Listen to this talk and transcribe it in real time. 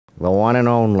the one and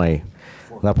only,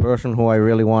 the person who I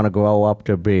really want to grow up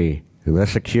to be, the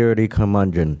security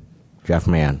curmudgeon, Jeff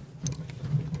Mann.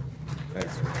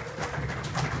 Thanks.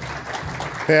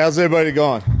 Hey, how's everybody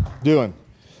doing?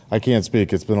 I can't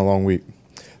speak. It's been a long week.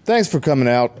 Thanks for coming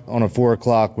out on a 4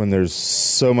 o'clock when there's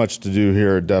so much to do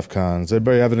here at DEF CON. Is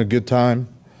everybody having a good time?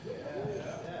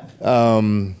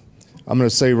 I'm going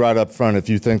to say right up front, if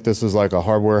you think this is like a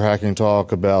hardware hacking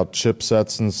talk about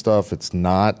chipsets and stuff, it's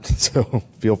not, so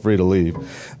feel free to leave.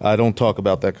 I don't talk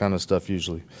about that kind of stuff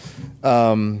usually.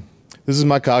 This is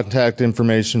my contact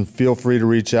information. Feel free to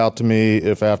reach out to me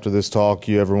if after this talk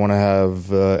you ever want to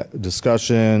have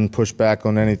discussion, push back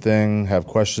on anything, have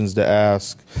questions to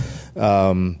ask.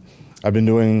 I've been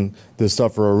doing this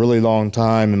stuff for a really long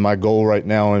time, and my goal right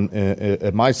now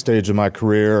at my stage of my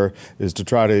career is to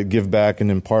try to give back and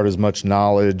impart as much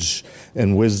knowledge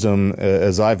and wisdom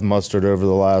as I've mustered over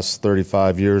the last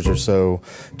 35 years or so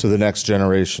to the next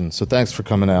generation. So thanks for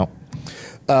coming out.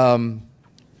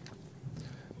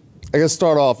 I guess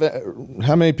start off,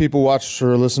 how many people watch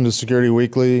or listen to Security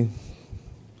Weekly?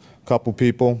 A couple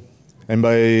people.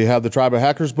 Anybody have the Tribe of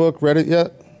Hackers book? Read it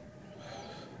yet?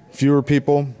 Fewer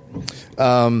people.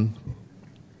 I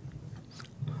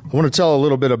want to tell a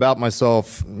little bit about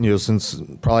myself, since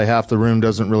probably half the room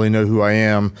doesn't really know who I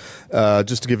am,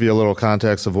 just to give you a little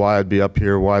context of why I'd be up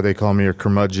here, why they call me a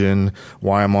curmudgeon,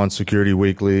 why I'm on Security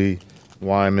Weekly,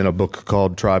 why I'm in a book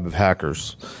called Tribe of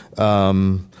Hackers.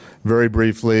 Very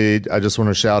briefly, I just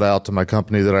want to shout out to my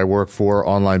company that I work for,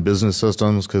 Online Business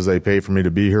Systems, because they pay for me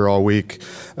to be here all week.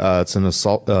 It's an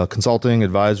consulting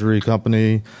advisory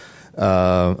company.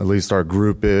 At least our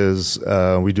group is.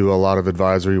 We do a lot of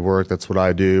advisory work. That's what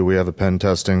I do. We have a pen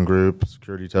testing group,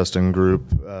 security testing group,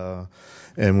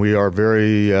 and we are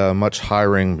very much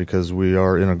hiring because we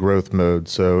are in a growth mode.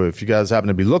 So if you guys happen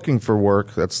to be looking for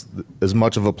work, that's as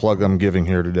much of a plug I'm giving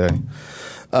here today.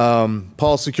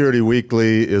 Paul Security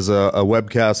Weekly is a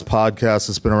webcast podcast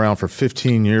that's been around for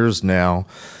 15 years now.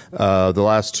 The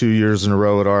last 2 years in a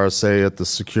row at RSA at the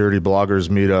Security Bloggers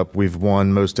Meetup, we've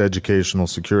won Most Educational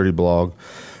Security Blog,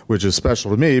 which is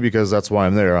special to me because that's why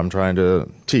I'm there. I'm trying to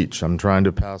teach. I'm trying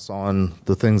to pass on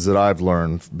the things that I've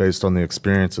learned based on the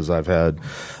experiences I've had.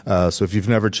 So if you've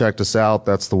never checked us out,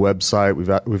 that's the website.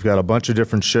 We've got a bunch of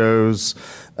different shows.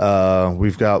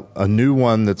 We've got a new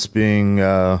one that's being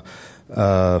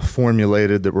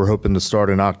formulated that we're hoping to start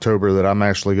in October that I'm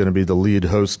actually going to be the lead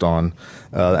host on.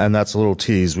 And that's a little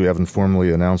tease. We haven't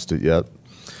formally announced it yet.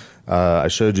 I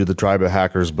showed you the Tribe of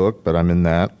Hackers book, but I'm in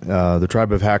that. The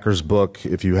Tribe of Hackers book,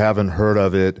 if you haven't heard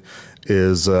of it,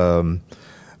 is a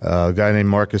guy named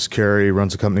Marcus Carey,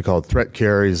 runs a company called Threat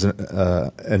Carey. He's an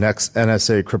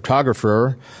ex-NSA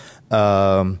cryptographer.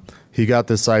 He got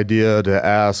this idea to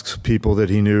ask people that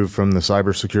he knew from the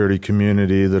cybersecurity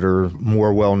community that are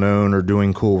more well-known or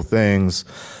doing cool things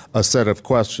a set of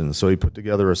questions. So he put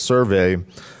together a survey,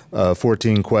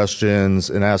 14 questions,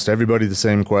 and asked everybody the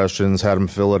same questions, had them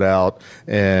fill it out,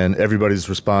 and everybody's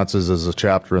responses is a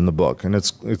chapter in the book. And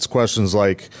it's questions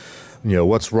like,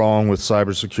 what's wrong with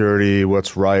cybersecurity?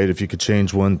 What's right? If you could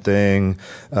change one thing,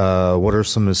 what are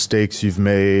some mistakes you've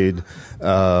made?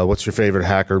 What's your favorite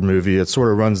hacker movie? It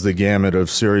sort of runs the gamut of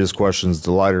serious questions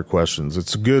to lighter questions.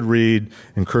 It's a good read.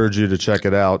 Encourage you to check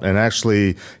it out. And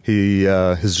actually, he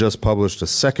has just published a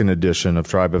second edition of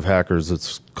Tribe of Hackers.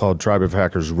 It's called Tribe of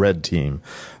Hackers Red Team.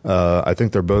 I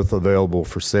think they're both available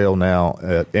for sale now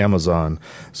at Amazon.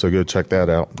 So go check that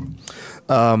out.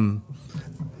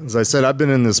 As I said, I've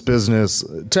been in this business.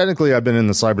 Technically, I've been in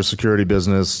the cybersecurity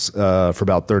business for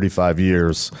about 35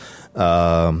 years.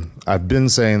 I've been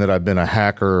saying that I've been a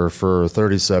hacker for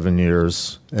 37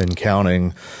 years and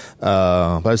counting. But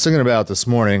I was thinking about it this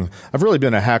morning. I've really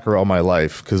been a hacker all my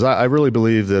life because I really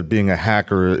believe that being a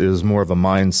hacker is more of a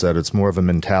mindset. It's more of a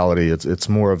mentality. It's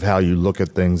more of how you look at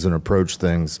things and approach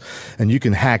things. And you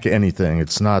can hack anything.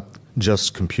 It's not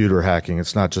just computer hacking.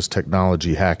 It's not just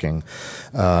technology hacking,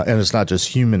 and it's not just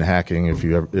human hacking. If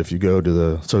you go to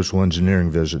the social engineering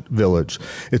village,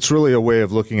 it's really a way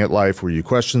of looking at life where you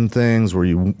question things, where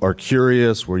you are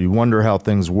curious, where you wonder how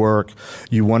things work,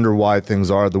 you wonder why things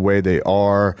are the way they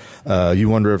are, you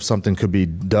wonder if something could be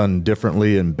done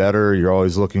differently and better. You're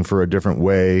always looking for a different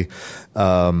way.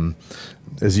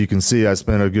 As you can see, I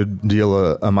spent a good deal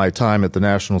of my time at the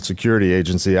National Security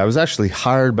Agency. I was actually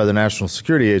hired by the National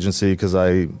Security Agency because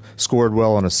I scored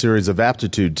well on a series of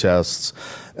aptitude tests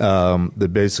that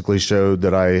basically showed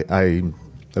that I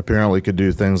apparently could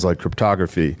do things like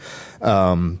cryptography.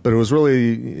 But it was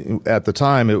really, at the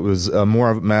time, it was more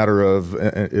of a matter of,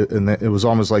 and it was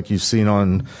almost like you've seen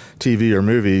on TV or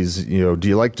movies, do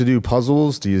you like to do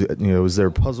puzzles? Is there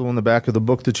a puzzle in the back of the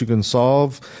book that you can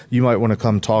solve? You might want to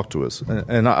come talk to us.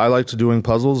 And I like to doing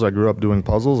puzzles. I grew up doing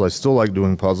puzzles. I still like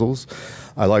doing puzzles.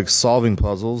 I like solving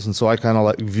puzzles. And so I kind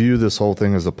of view this whole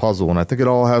thing as a puzzle. And I think it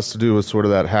all has to do with sort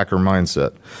of that hacker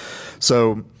mindset.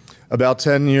 So about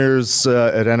 10 years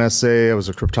at NSA, I was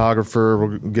a cryptographer.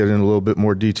 We'll get into a little bit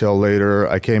more detail later.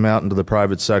 I came out into the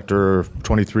private sector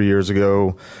 23 years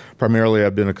ago. Primarily,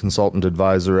 I've been a consultant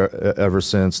advisor ever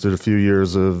since. Did a few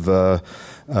years of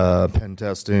pen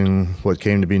testing, what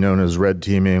came to be known as red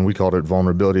teaming. We called it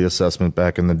vulnerability assessment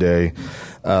back in the day.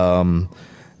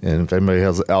 And if anybody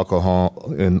has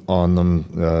alcohol on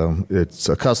them, it's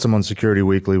a custom on Security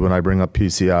Weekly when I bring up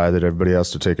PCI that everybody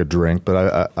has to take a drink.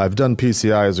 But I've done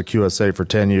PCI as a QSA for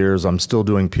 10 years. I'm still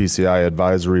doing PCI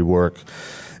advisory work.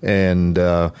 And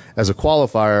as a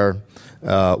qualifier,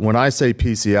 when I say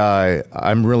PCI,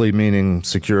 I'm really meaning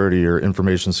security or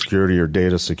information security or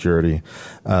data security.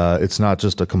 It's not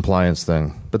just a compliance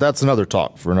thing. But that's another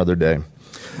talk for another day.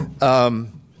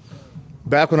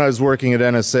 Back when I was working at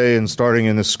NSA and starting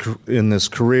in this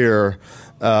career,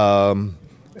 what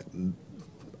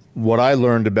I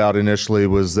learned about initially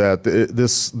was that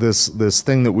this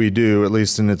thing that we do, at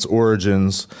least in its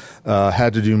origins,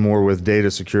 had to do more with data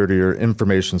security or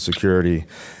information security.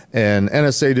 And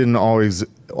NSA didn't always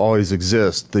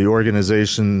exist. The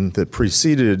organization that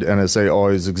preceded NSA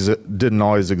didn't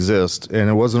always exist, and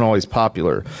it wasn't always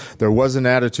popular. There was an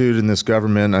attitude in this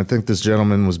government, I think this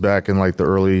gentleman was back in the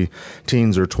early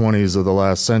teens or 20s of the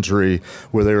last century,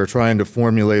 where they were trying to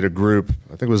formulate a group,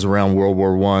 I think it was around World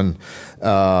War I,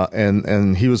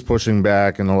 and he was pushing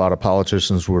back, and a lot of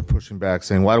politicians were pushing back,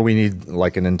 saying, why do we need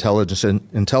an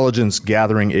intelligence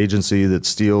gathering agency that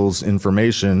steals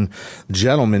information?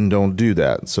 Gentlemen don't do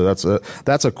that. So that's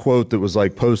a quote that was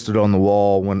posted on the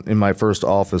wall in my first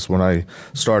office when I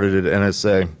started at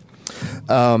NSA.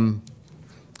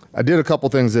 I did a couple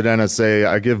things at NSA.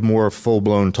 I give more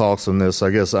full-blown talks on this.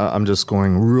 I guess I'm just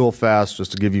going real fast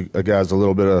just to give you guys a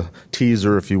little bit of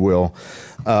teaser, if you will.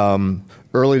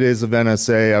 Early days of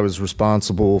NSA, I was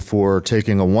responsible for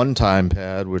taking a one-time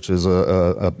pad, which is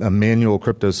a manual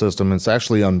crypto system. It's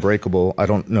actually unbreakable. I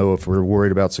don't know if we're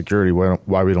worried about security,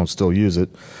 why we don't still use it.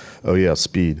 Oh, yeah,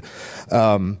 speed.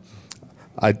 I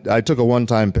took a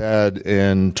one-time pad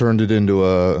and turned it into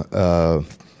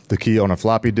the key on a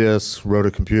floppy disk, wrote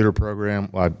a computer program.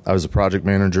 I was a project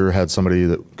manager, had somebody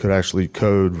that could actually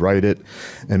code, write it,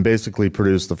 and basically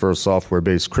produce the first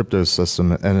software-based crypto system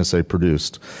that NSA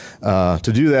produced. To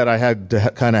do that, I had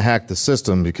to kind of hack the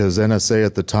system because NSA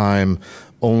at the time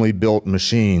only built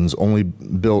machines, only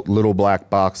built little black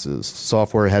boxes.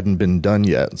 Software hadn't been done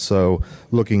yet. So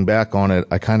looking back on it,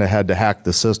 I kind of had to hack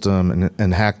the system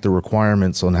and hack the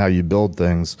requirements on how you build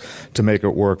things to make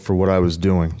it work for what I was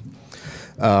doing.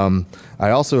 I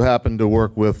also happened to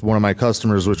work with one of my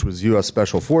customers, which was U.S.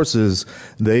 Special Forces.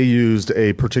 They used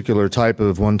a particular type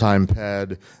of one-time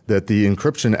pad that the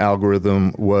encryption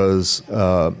algorithm was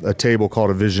a table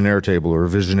called a Visionaire table or a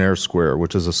Visionaire square,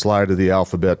 which is a slide of the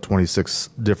alphabet, 26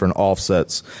 different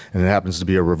offsets, and it happens to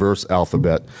be a reverse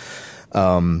alphabet.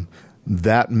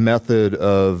 That method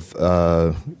of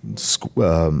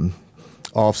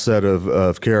offset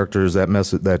of characters,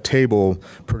 that table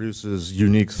produces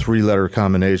unique three-letter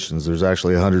combinations. There's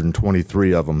actually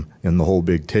 123 of them in the whole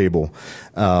big table.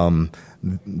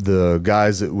 The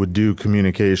guys that would do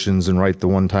communications and write the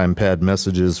one-time pad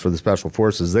messages for the Special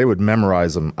Forces, they would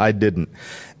memorize them. I didn't.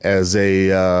 As an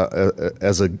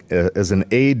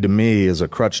aid to me, as a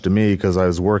crutch to me, because I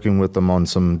was working with them on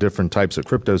some different types of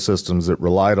crypto systems that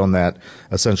relied on that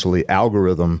essentially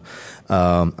algorithm.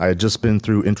 I had just been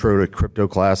through intro to crypto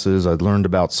classes. I'd learned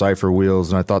about cipher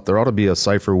wheels, and I thought there ought to be a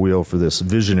cipher wheel for this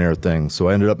Visionaire thing. So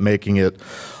I ended up making it.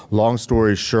 Long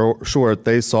story short,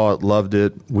 they saw it, loved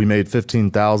it. We made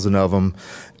 15,000 of them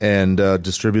and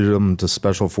distributed them to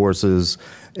Special Forces.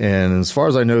 And as far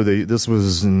as I know, this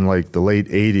was in the late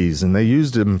 80s, and they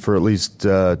used them for at least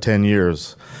 10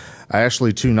 years. I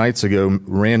actually 2 nights ago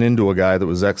ran into a guy that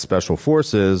was ex-Special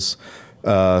Forces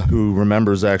who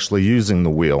remembers actually using the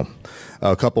wheel.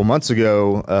 A couple months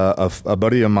ago, a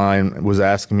buddy of mine was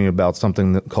asking me about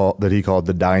something that he called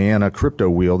the Diana crypto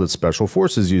wheel that Special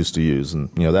Forces used to use, and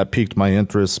that piqued my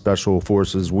interest. Special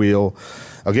Forces wheel.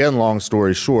 again, long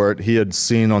story short, he had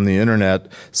seen on the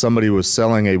internet somebody was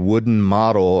selling a wooden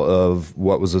model of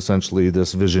what was essentially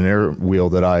this Visionaire wheel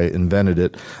that I invented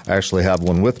it. I actually have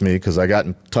one with me because I got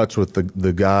in touch with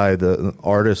the guy, the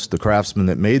artist, the craftsman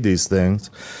that made these things.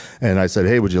 And I said,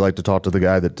 hey, would you like to talk to the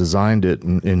guy that designed it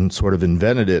and sort of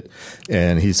invented it?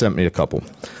 And he sent me a couple.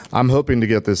 I'm hoping to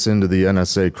get this into the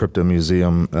NSA Crypto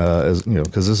Museum, as you know,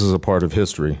 because this is a part of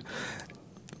history.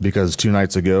 Because 2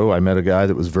 nights ago, I met a guy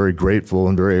that was very grateful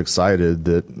and very excited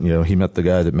that, you know, he met the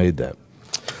guy that made that.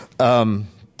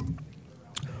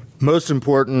 Most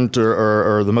important,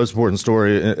 or the most important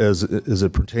story as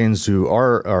it pertains to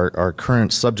our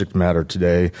current subject matter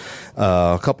today,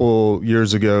 a couple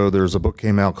years ago, there was a book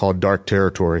came out called Dark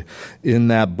Territory. In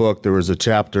that book, there was a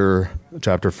chapter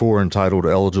 4, entitled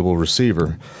Eligible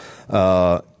Receiver.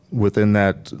 Within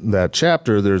that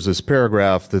chapter, there's this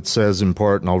paragraph that says in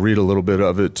part, and I'll read a little bit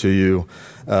of it to you.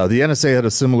 The NSA had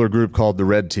a similar group called the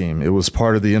Red Team. It was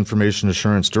part of the Information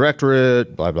Assurance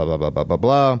Directorate, blah, blah, blah, blah, blah,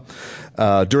 blah,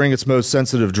 blah. During its most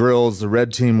sensitive drills, the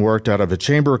Red Team worked out of a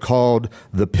chamber called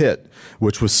the Pit,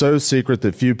 which was so secret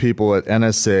that few people at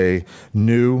NSA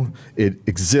knew it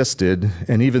existed,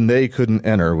 and even they couldn't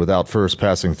enter without first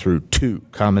passing through 2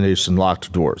 combination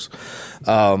locked doors.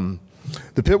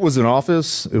 The Pit was an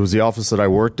office. It was the office that I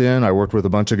worked in. I worked with a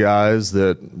bunch of guys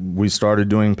that we started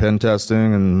doing pen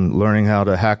testing and learning how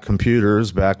to hack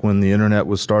computers back when the internet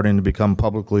was starting to become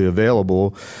publicly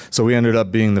available. So we ended up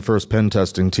being the first pen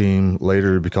testing team,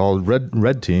 later to be called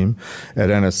Red Team at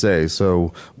NSA.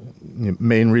 So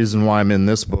main reason why I'm in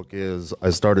this book is I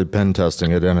started pen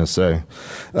testing at NSA.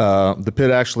 The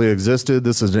Pit actually existed.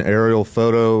 This is an aerial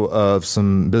photo of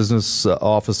some business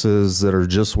offices that are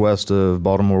just west of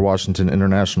Baltimore Washington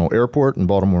International Airport in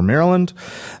Baltimore, Maryland.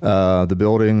 The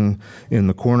building in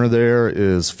the corner there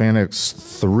is Fanex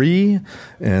 3,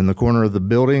 and the corner of the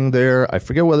building there, I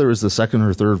forget whether it was the 2nd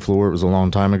or 3rd floor. It was a long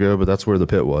time ago, but that's where the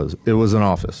Pit was. It was an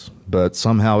office, but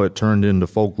somehow it turned into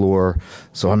folklore.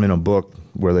 So I'm in a book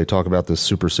where they talk about this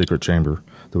super secret chamber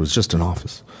that was just an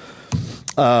office.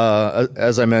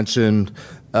 As I mentioned,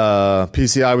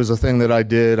 PCI was a thing that I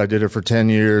did. I did it for 10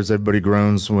 years. Everybody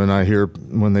groans when they hear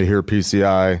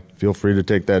PCI. Feel free to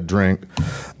take that drink.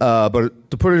 But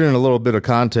to put it in a little bit of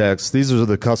context, these are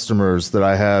the customers that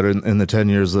I had in the 10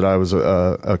 years that I was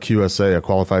a QSA, a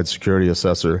qualified security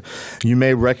assessor. You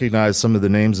may recognize some of the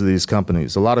names of these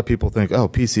companies. A lot of people think, oh,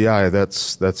 PCI,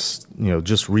 that's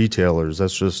just retailers,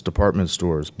 that's just department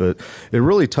stores. But it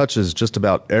really touches just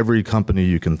about every company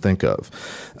you can think of.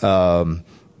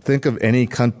 Think of any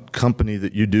company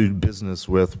that you do business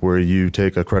with where you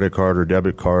take a credit card or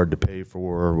debit card to pay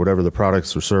for whatever the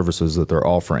products or services that they're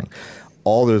offering.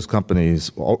 All those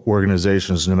companies,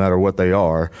 organizations, no matter what they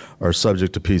are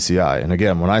subject to PCI. And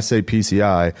again, when I say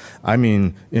PCI, I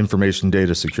mean information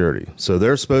data security. So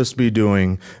they're supposed to be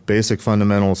doing basic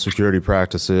fundamental security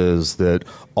practices that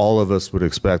all of us would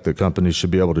expect that companies should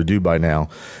be able to do by now.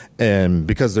 And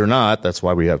because they're not, that's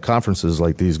why we have conferences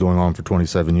like these going on for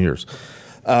 27 years.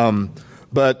 And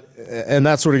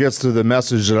that sort of gets to the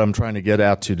message that I'm trying to get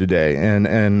out to today.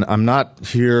 And I'm not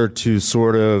here to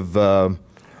sort of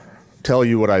tell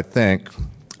you what I think.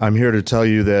 I'm here to tell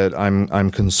you that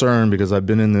I'm concerned because I've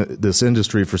been in this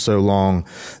industry for so long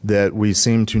that we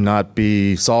seem to not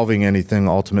be solving anything.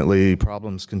 Ultimately,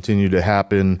 problems continue to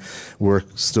happen. We're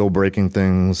still breaking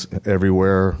things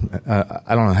everywhere.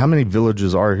 I don't know how many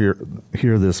villages are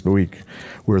here this week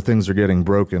where things are getting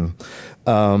broken.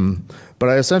 But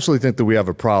I essentially think that we have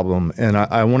a problem, and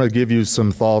I want to give you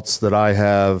some thoughts that I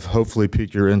have, hopefully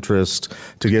pique your interest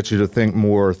to get you to think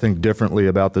more, think differently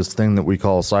about this thing that we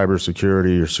call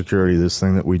cybersecurity or security, this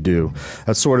thing that we do.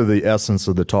 That's sort of the essence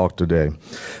of the talk today.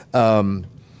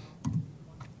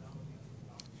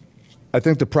 I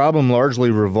think the problem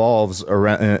largely revolves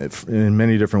around, in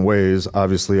many different ways,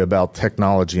 obviously, about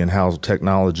technology and how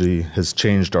technology has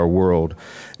changed our world,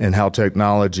 and how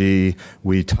technology,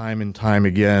 we time and time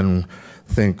again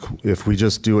think if we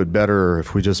just do it better,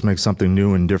 if we just make something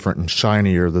new and different and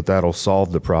shinier, that'll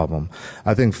solve the problem.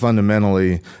 I think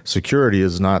fundamentally, security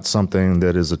is not something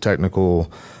that is a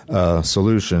technical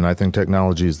solution. I think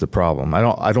technology is the problem.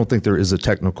 I don't think there is a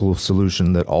technical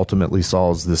solution that ultimately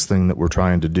solves this thing that we're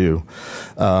trying to do.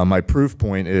 My proof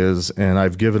point is, and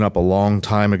I've given up a long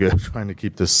time ago trying to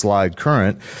keep this slide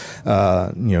current,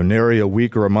 nary a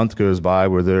week or a month goes by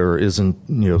where there isn't,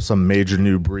 some major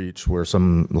new breach where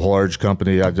some large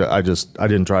company, I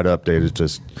didn't try to update it,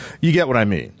 just, you get what I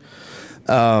mean.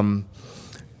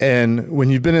 And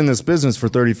when you've been in this business for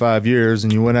 35 years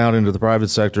and you went out into the private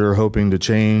sector hoping to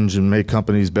change and make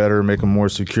companies better, make them more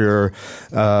secure,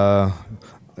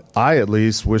 I at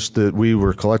least wish that we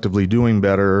were collectively doing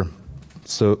better,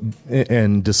 so,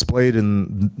 and displayed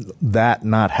in that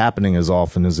not happening as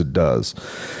often as it does.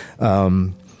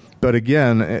 But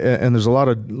again, and there's a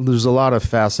lot of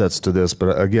facets to this.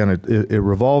 But again, it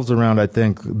revolves around, I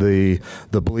think, the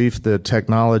belief that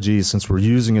technology, since we're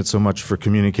using it so much for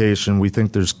communication, we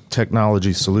think there's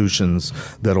technology solutions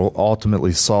that will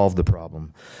ultimately solve the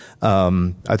problem.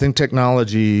 I think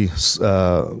technology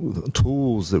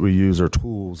tools that we use are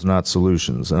tools, not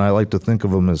solutions, and I like to think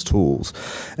of them as tools.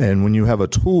 And when you have a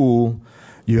tool,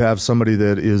 you have somebody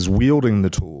that is wielding the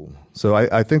tool. So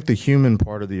I think the human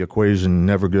part of the equation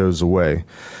never goes away.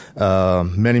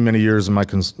 Many years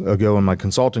ago in my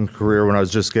consulting career, when I was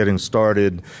just getting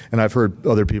started, and I've heard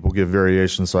other people give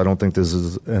variations, so I don't think this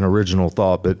is an original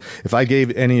thought, but if I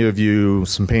gave any of you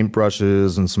some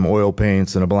paintbrushes and some oil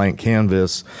paints and a blank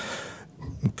canvas,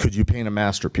 could you paint a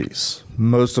masterpiece?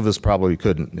 Most of us probably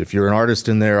couldn't. If you're an artist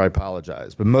in there, I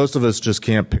apologize. But most of us just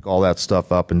can't pick all that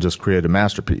stuff up and just create a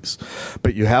masterpiece.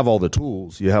 But you have all the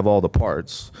tools, you have all the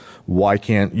parts. Why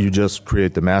can't you just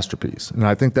create the masterpiece? And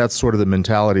I think that's sort of the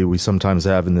mentality we sometimes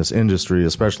have in this industry,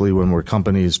 especially when we're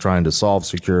companies trying to solve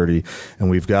security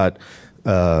and we've got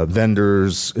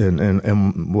vendors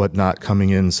and whatnot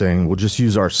coming in saying, well, just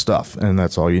use our stuff, and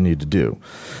that's all you need to do.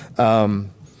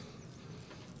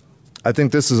 I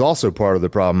think this is also part of the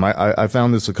problem. I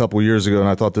found this a couple years ago, and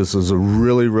I thought this was a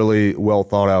really well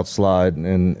thought out slide,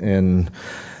 and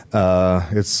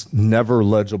it's never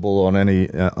legible on any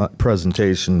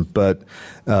presentation, but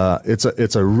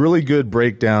it's a really good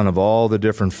breakdown of all the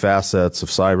different facets of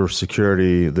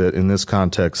cybersecurity that, in this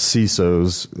context,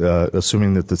 CISOs,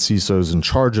 assuming that the CISO is in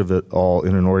charge of it all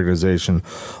in an organization,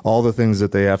 all the things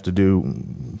that they have to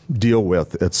deal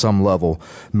with at some level,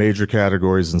 major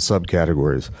categories and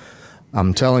subcategories.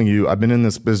 I'm telling you, I've been in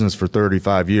this business for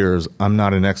 35 years. I'm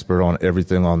not an expert on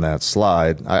everything on that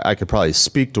slide. I could probably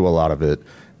speak to a lot of it,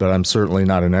 but I'm certainly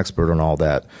not an expert on all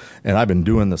that. And I've been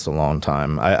doing this a long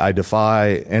time. I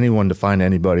defy anyone to find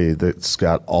anybody that's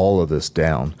got all of this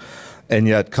down. And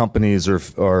yet companies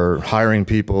are hiring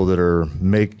people that are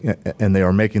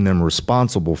making them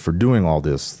responsible for doing all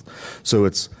this. So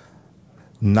it's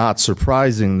not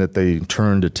surprising that they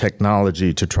turn to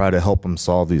technology to try to help them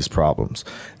solve these problems.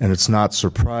 And it's not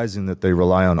surprising that they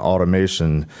rely on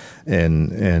automation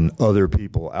and other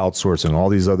people outsourcing all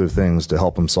these other things to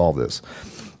help them solve this.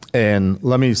 And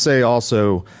let me say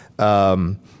also,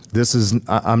 I'm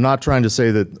not trying to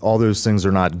say that all those things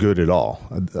are not good at all.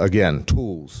 Again,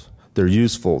 tools. They're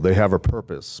useful, they have a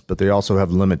purpose, but they also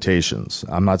have limitations.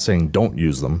 I'm not saying don't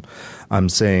use them. I'm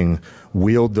saying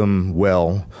wield them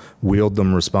well, wield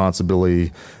them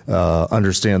responsibly,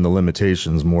 understand the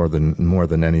limitations more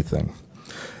than anything.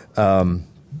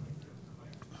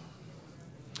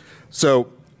 So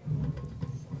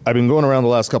I've been going around the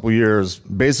last couple of years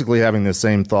basically having the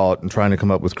same thought and trying to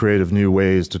come up with creative new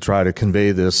ways to try to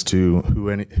convey this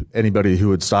to anybody who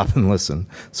would stop and listen.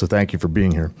 So thank you for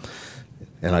being here.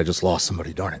 And I just lost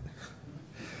somebody, darn it.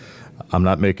 I'm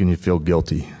not making you feel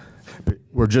guilty. But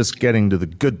we're just getting to the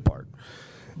good part.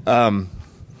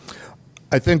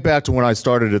 I think back to when I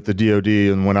started at the DoD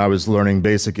and when I was learning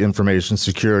basic information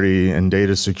security and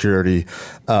data security.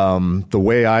 The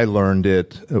way I learned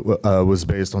it was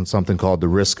based on something called the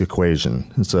risk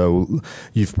equation. And so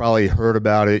you've probably heard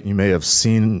about it. You may have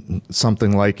seen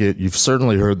something like it. You've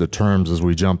certainly heard the terms as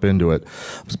we jump into it.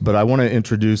 But I want to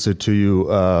introduce it to you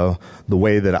the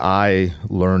way that I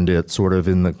learned it, sort of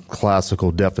in the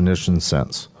classical definition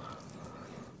sense.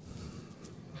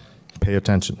 Pay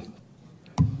attention.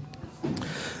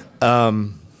 I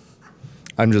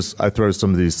throw some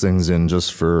of these things in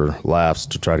just for laughs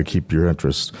to try to keep your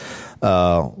interest.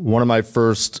 One of my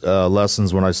first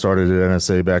lessons when I started at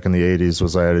NSA back in the 80s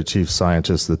was I had a chief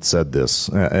scientist that said this.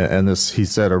 And this he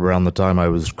said around the time I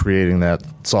was creating that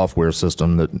software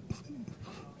system that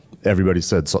everybody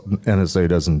said NSA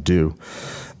doesn't do.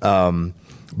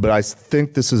 But I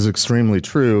think this is extremely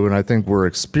true, and I think we're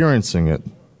experiencing it.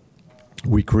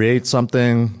 We create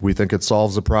something, we think it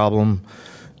solves a problem.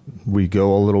 We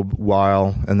go a little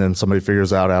while, and then somebody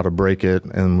figures out how to break it,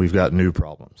 and we've got new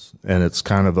problems. And it's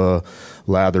kind of a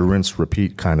lather, rinse,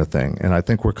 repeat kind of thing. And I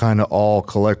think we're kind of all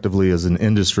collectively as an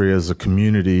industry, as a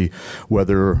community,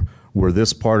 whether we're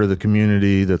this part of the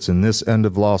community that's in this end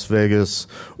of Las Vegas,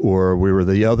 or we were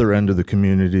the other end of the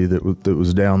community that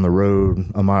was down the road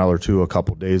a mile or two a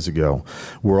couple days ago.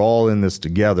 We're all in this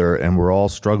together, and we're all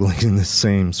struggling in the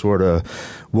same sort of,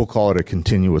 we'll call it a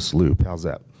continuous loop. How's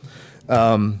that?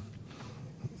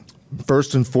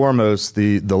 First and foremost,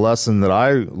 the lesson that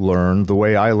I learned, the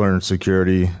way I learned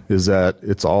security, is that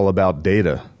it's all about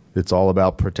data. It's all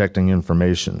about protecting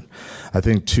information. I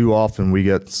think too often we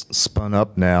get spun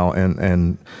up now,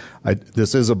 and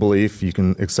this is a belief, you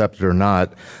can accept it or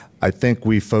not. I think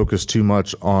we focus too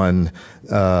much on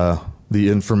the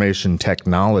information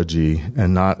technology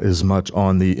and not as much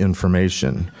on the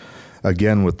information.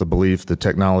 Again, with the belief that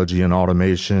technology and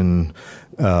automation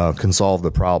can solve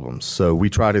the problems. So we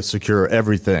try to secure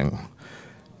everything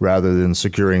rather than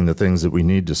securing the things that we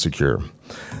need to secure.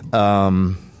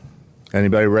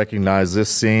 Anybody recognize this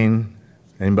scene?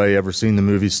 Anybody ever seen the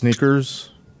movie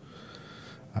Sneakers?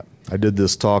 I did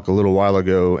this talk a little while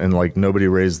ago, and like nobody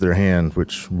raised their hand,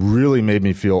 which really made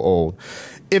me feel old.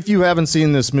 If you haven't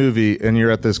seen this movie and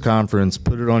you're at this conference,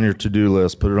 put it on your to-do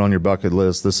list, put it on your bucket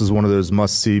list. This is one of those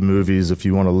must-see movies if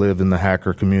you want to live in the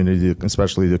hacker community,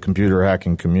 especially the computer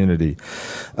hacking community.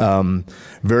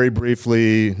 Very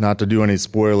briefly, not to do any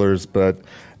spoilers, but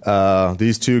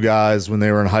these two guys, when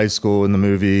they were in high school in the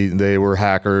movie, they were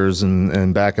hackers,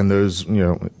 and back in those,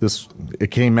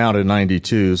 it came out in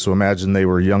 '92, so imagine they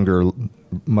were younger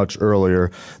much earlier.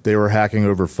 They were hacking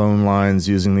over phone lines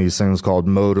using these things called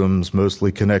modems, mostly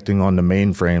connecting onto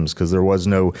mainframes because there was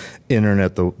no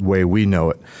internet the way we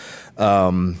know it.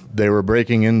 They were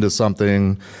breaking into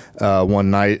something one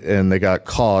night and they got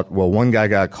caught. Well, one guy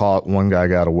got caught, one guy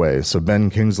got away. So Ben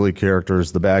Kingsley character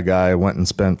is the bad guy, went and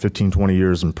spent 15, 20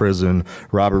 years in prison.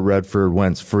 Robert Redford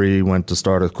went free, went to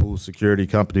start a cool security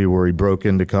company where he broke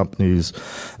into companies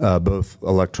both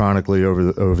electronically over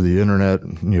the internet,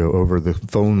 over the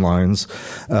phone lines,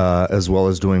 as well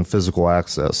as doing physical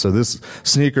access. So this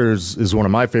Sneakers is one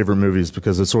of my favorite movies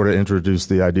because it sort of introduced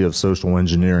the idea of social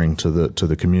engineering to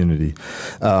the community.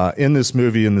 In this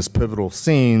movie, in this pivotal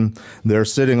scene, they're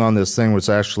sitting on this thing which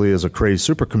actually is a Cray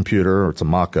supercomputer, or it's a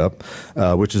mock-up,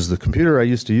 which is the computer I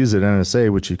used to use at NSA,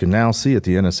 which you can now see at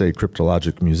the NSA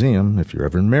Cryptologic Museum. If you're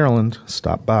ever in Maryland,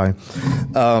 stop by.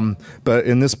 But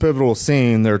in this pivotal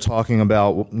scene, they're talking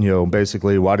about,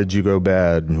 basically, why did you go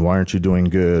bad and why aren't you doing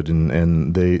good?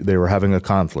 And they were having a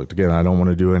conflict. Again, I don't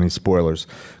want to do any spoilers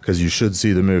because you should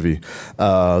see the movie.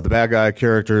 The bad guy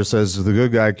character says to the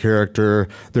good guy character,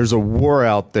 there's a war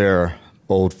out there,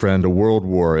 old friend, a world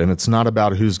war, and it's not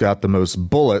about who's got the most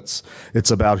bullets,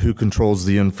 it's about who controls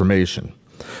the information.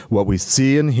 What we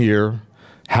see and hear,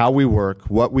 how we work,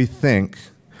 what we think,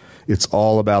 it's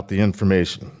all about the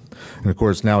information. And of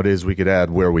course, nowadays we could add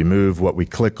where we move, what we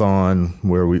click on,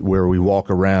 where we walk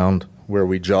around, where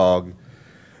we jog.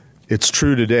 It's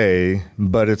true today,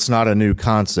 but it's not a new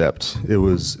concept. It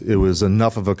was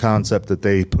enough of a concept that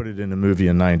they put it in a movie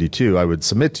in '92. I would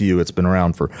submit to you it's been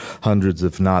around for hundreds,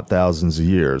 if not thousands of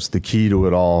years. The key to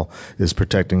it all is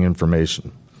protecting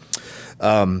information.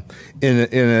 What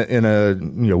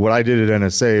I did at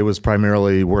NSA was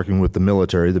primarily working with the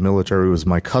military. The military was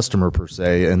my customer per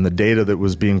se, and the data that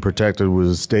was being protected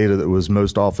was data that was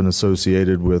most often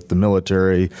associated with the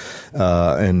military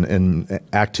and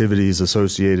activities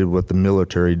associated with what the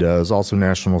military does, also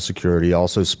national security,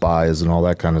 also spies and all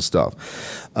that kind of stuff.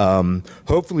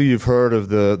 Hopefully you've heard of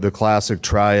the classic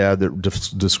triad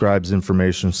that describes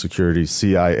information security,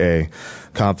 CIA,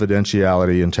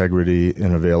 confidentiality, integrity,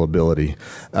 and availability.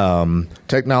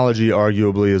 Technology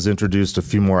arguably has introduced a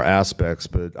few more aspects,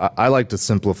 but I like to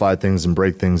simplify things and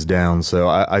break things down. So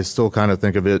I still kind of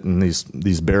think of it in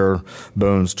these bare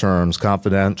bones terms: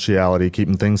 confidentiality,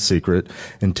 keeping things secret;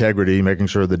 integrity, making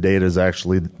sure the data is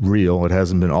actually real, it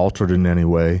hasn't been altered in any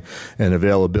way; and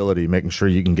availability, making sure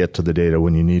you can get to the data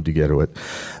when you need to get to it.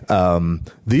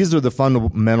 These are the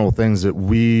fundamental things that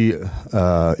we,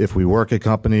 if we work at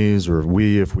companies, or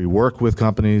if we work with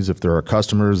companies, if there are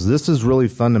customers, this is really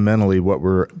fundamentally what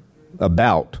we're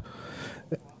about.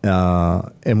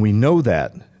 And we know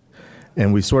that.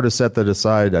 And we sort of set that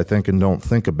aside, I think, and don't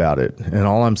think about it. And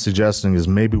all I'm suggesting is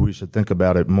maybe we should think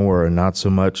about it more and not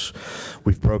so much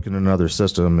we've broken another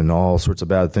system and all sorts of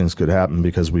bad things could happen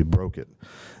because we broke it.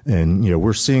 And,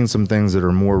 we're seeing some things that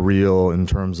are more real in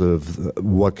terms of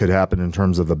what could happen in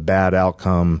terms of a bad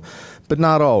outcome, but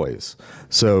not always.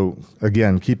 So,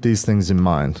 again, keep these things in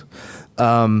mind.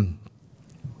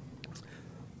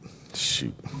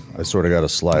 Shoot, I sort of got a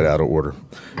slide out of order.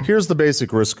 Here's the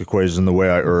basic risk equation, the way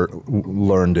I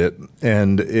learned it.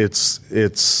 And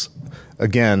it's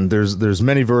again, there's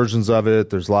many versions of it.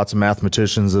 There's lots of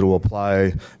mathematicians that will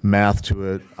apply math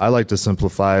to it. I like to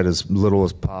simplify it as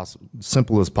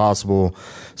simple as possible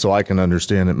so I can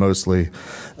understand it mostly.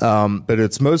 But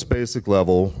its most basic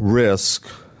level, risk,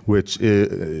 which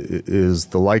is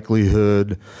the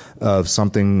likelihood of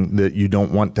something that you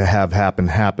don't want to have happen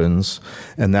happens.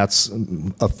 And that's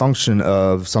a function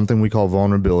of something we call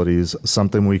vulnerabilities,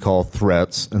 something we call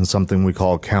threats, and something we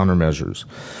call countermeasures.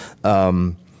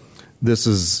 this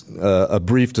is a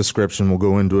brief description. We'll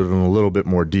go into it in a little bit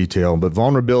more detail. But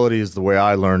vulnerability is the way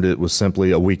I learned it was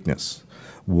simply a weakness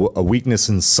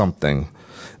in something.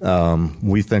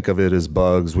 We think of it as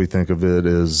bugs. We think of it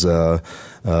as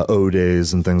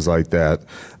O-days and things like that.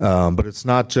 But it's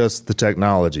not just the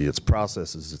technology. It's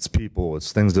processes. It's people.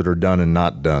 It's things that are done and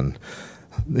not done.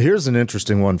 Here's an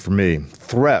interesting one for me.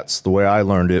 Threats, the way I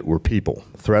learned it, were people.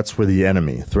 Threats were the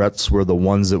enemy. Threats were the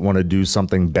ones that want to do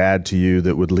something bad to you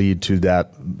that would lead to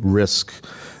that risk,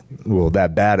 well,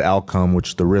 that bad outcome,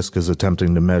 which the risk is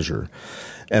attempting to measure.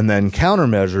 And then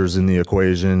countermeasures in the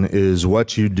equation is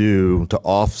what you do to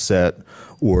offset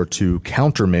or to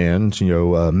countermand,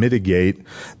 mitigate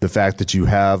the fact that you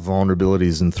have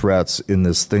vulnerabilities and threats in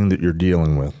this thing that you're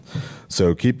dealing with.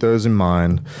 So keep those in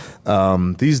mind.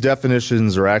 These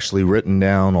definitions are actually written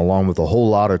down along with a whole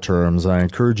lot of terms. I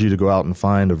encourage you to go out and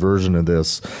find a version of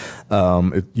this.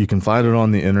 You can find it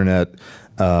on the internet.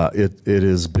 It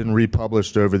has been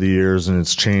republished over the years, and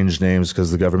it's changed names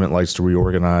because the government likes to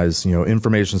reorganize.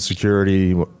 Information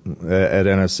security at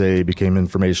NSA became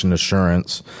information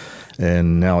assurance,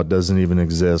 and now it doesn't even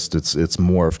exist. It's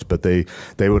morphed, but they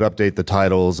would update the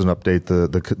titles and update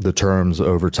the terms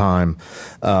over time.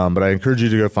 But I encourage you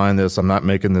to go find this. I'm not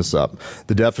making this up.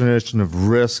 The definition of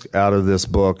risk out of this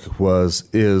book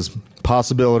is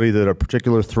possibility that a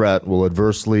particular threat will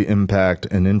adversely impact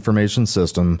an information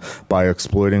system by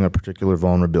exploiting a particular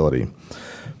vulnerability.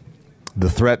 The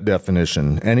threat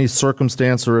definition: any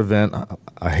circumstance or event.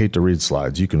 I hate to read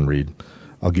slides. You can read.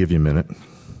 I'll give you a minute.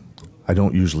 I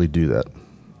don't usually do that.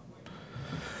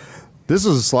 This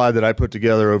is a slide that I put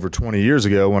together over 20 years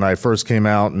ago when I first came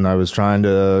out and I was trying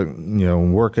to,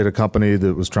 work at a company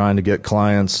that was trying to get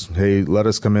clients. Hey, let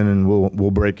us come in and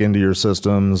we'll break into your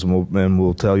systems and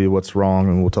we'll tell you what's wrong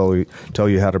and we'll tell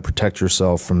you how to protect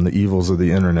yourself from the evils of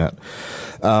the internet.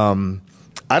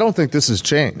 I don't think this has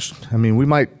changed. I mean, we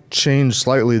might change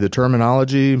slightly the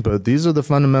terminology, but these are the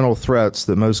fundamental threats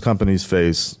that most companies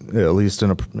face, at least in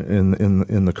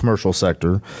the commercial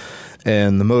sector.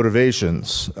 And the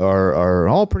motivations are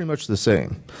all pretty much the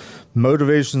same.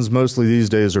 Motivations mostly these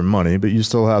days are money, but you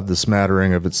still have the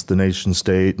smattering of it's the nation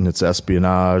state and it's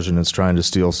espionage and it's trying to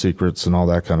steal secrets and all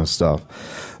that kind of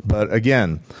stuff. But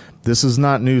again, this is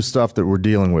not new stuff that we're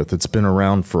dealing with. It's been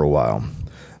around for a while.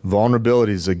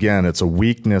 Vulnerabilities, again, it's a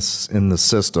weakness in the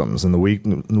systems, and the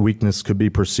weakness could be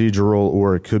procedural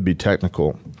or it could be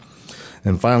technical.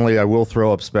 And finally, I will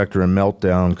throw up Spectre and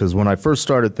Meltdown, because when I first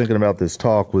started thinking about this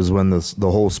talk was when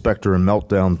the whole Spectre and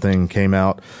Meltdown thing came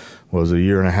out, was a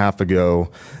year and a half ago,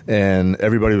 and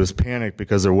everybody was panicked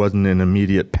because there wasn't an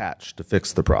immediate patch to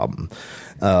fix the problem,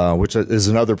 which is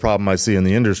another problem I see in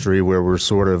the industry where we're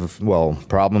sort of,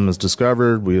 problem is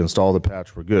discovered, we install the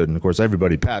patch, we're good. And of course,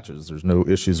 everybody patches. There's no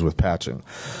issues with patching.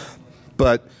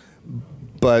 But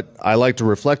I like to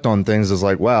reflect on things as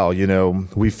like, wow,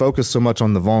 we focus so much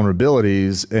on the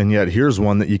vulnerabilities, and yet here's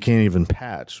one that you can't even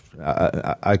patch.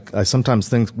 I sometimes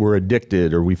think we're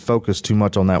addicted, or we focus too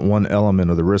much on that one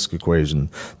element of the risk equation,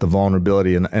 the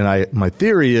vulnerability. And my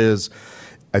theory is,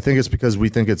 I think it's because we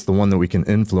think it's the one that we can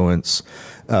influence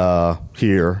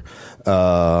here.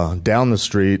 Down the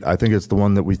street, I think it's the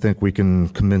one that we think we can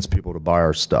convince people to buy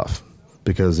our stuff,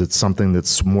 because it's something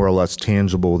that's more or less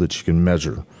tangible that you can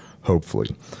measure.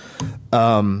 Hopefully.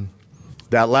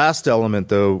 That last element,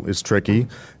 though, is tricky.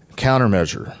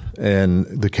 Countermeasure. And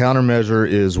the countermeasure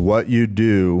is what you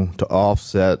do to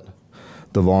offset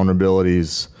the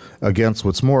vulnerabilities against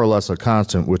what's more or less a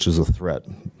constant, which is a threat.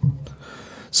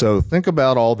 So think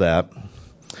about all that,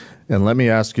 and let me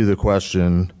ask you the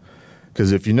question,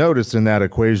 because if you notice in that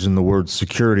equation, the word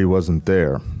security wasn't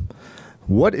there.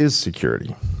 What is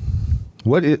security?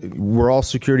 We're all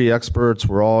security experts.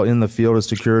 We're all in the field of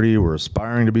security. We're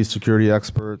aspiring to be security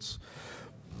experts.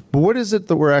 But what is it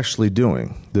that we're actually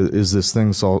doing? Is this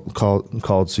thing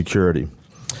called security?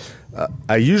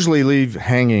 I usually leave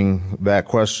hanging that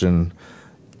question,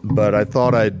 but I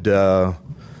thought I'd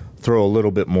throw a little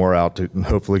bit more out to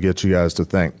hopefully get you guys to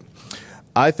think.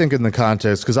 I think in the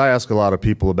context, because I ask a lot of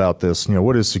people about this,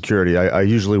 what is security? I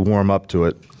usually warm up to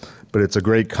it, but it's a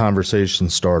great conversation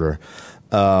starter.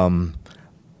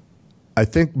 I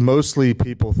think mostly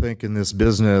people think in this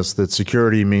business that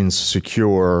security means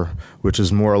secure, which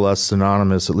is more or less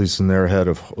synonymous, at least in their head,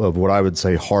 of what I would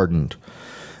say hardened.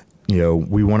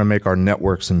 We want to make our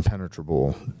networks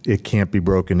impenetrable. It can't be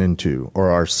broken into, or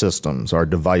our systems, our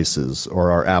devices, or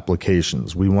our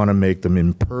applications. We want to make them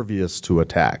impervious to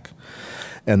attack.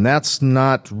 And that's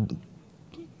not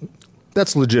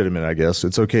That's legitimate, I guess.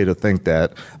 It's okay to think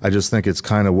that. I just think it's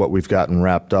kind of what we've gotten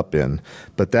wrapped up in.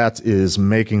 But that is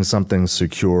making something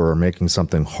secure or making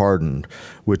something hardened,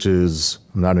 which is,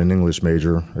 I'm not an English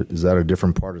major. Is that a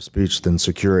different part of speech than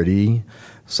security?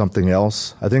 Something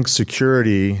else? I think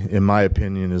security, in my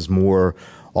opinion, is more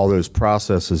all those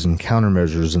processes and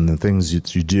countermeasures and the things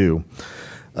that you do.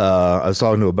 I was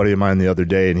talking to a buddy of mine the other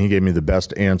day, and he gave me the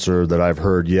best answer that I've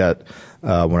heard yet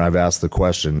when I've asked the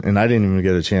question. And I didn't even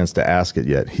get a chance to ask it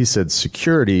yet. He said,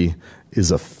 security is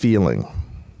a feeling.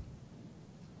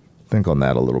 Think on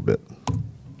that a little bit.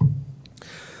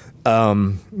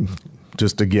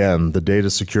 Just again, the data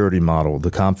security model,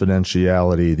 the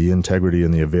confidentiality, the integrity,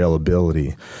 and the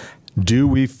availability. Do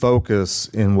we focus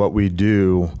in what we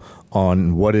do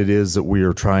on what it is that we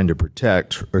are trying to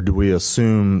protect, or do we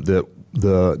assume that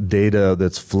the data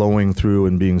that's flowing through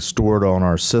and being stored on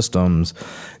our systems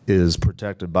is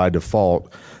protected by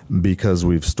default because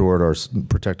we've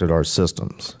protected our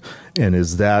systems? And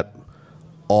is that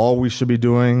all we should be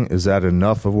doing? Is that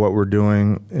enough of what we're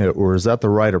doing? Or is that the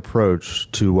right approach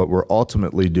to what we're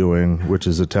ultimately doing, which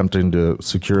is attempting to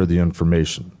secure the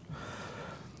information?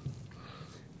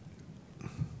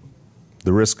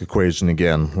 The risk equation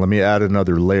again. Let me add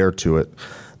another layer to it.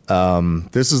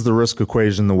 This is the risk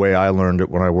equation the way I learned it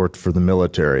when I worked for the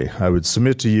military. I would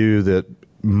submit to you that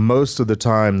most of the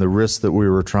time the risk that we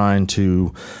were trying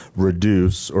to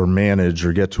reduce or manage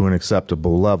or get to an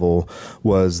acceptable level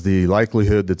was the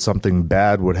likelihood that something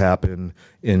bad would happen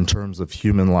in terms of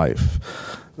human life.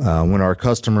 When our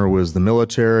customer was the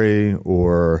military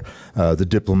or the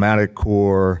diplomatic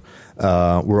corps,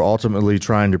 we're ultimately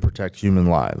trying to protect human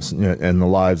lives, and the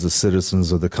lives of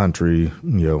citizens of the country,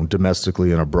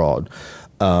 domestically and abroad.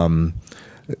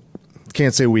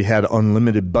 Can't say we had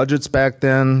unlimited budgets back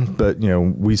then, but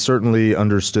we certainly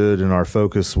understood, and our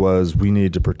focus was we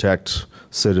need to protect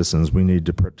citizens, we need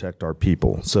to protect our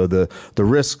people. So the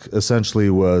risk essentially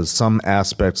was some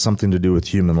aspect, something to do with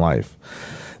human life.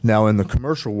 Now in the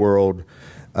commercial world,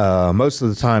 most of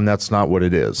the time that's not what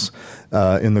it is.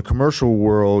 In the commercial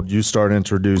world, you start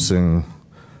introducing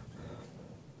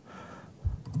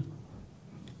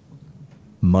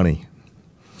money.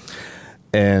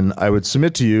 And I would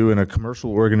submit to you, in a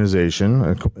commercial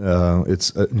organization,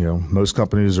 most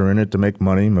companies are in it to make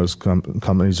money. Most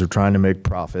companies are trying to make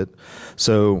profit.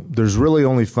 So there's really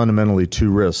only fundamentally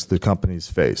two risks that companies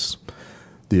face: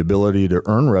 the ability to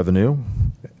earn revenue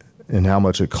and how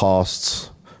much it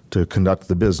costs to conduct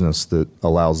the business that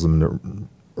allows them to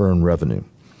earn revenue.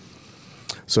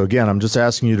 So again, I'm just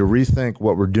asking you to rethink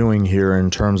what we're doing here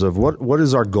in terms of what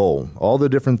is our goal? All the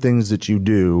different things that you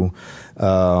do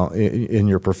in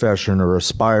your profession or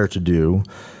aspire to do,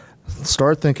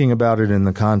 start thinking about it in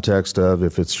the context of,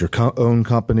 if it's your own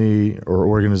company or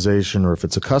organization, or if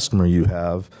it's a customer you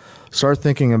have, start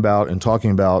thinking about and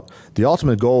talking about the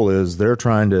ultimate goal is they're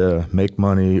trying to make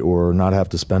money or not have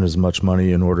to spend as much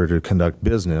money in order to conduct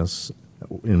business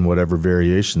in whatever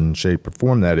variation, shape, or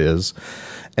form that is,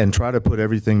 and try to put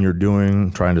everything you're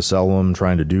doing, trying to sell them,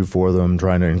 trying to do for them,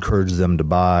 trying to encourage them to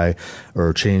buy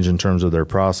or change in terms of their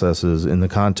processes in the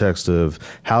context of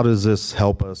how does this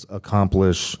help us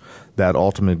accomplish that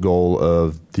ultimate goal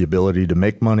of the ability to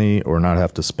make money or not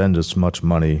have to spend as much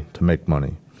money to make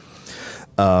money.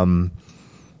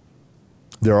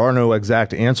 There are no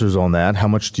exact answers on that. How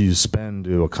much do you spend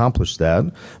to accomplish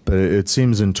that? But it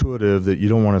seems intuitive that you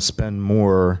don't want to spend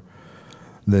more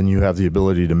than you have the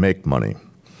ability to make money.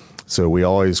 So we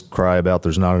always cry about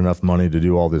there's not enough money to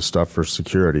do all this stuff for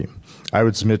security. I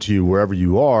would submit to you, wherever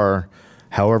you are,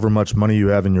 however much money you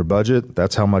have in your budget,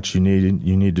 that's how much you need.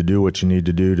 You need to do what you need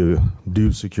to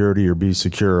do security or be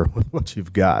secure with what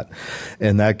you've got.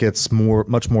 And that gets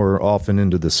much more often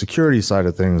into the security side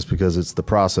of things, because it's the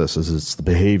processes, it's the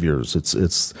behaviors,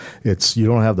 it's you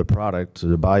don't have the product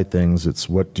to buy things, it's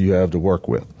what do you have to work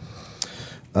with.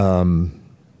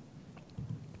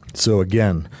 So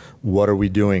again, what are we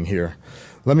doing here?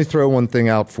 Let me throw one thing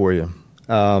out for you.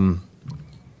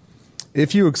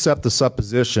 If you accept the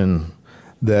supposition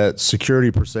that security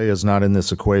per se is not in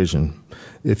this equation,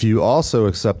 if you also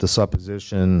accept the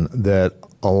supposition that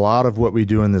a lot of what we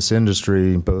do in this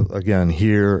industry, both again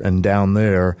here and down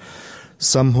there,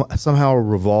 somehow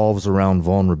revolves around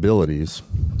vulnerabilities,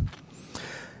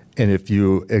 and if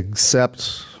you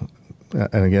accept,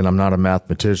 and again, I'm not a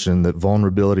mathematician, that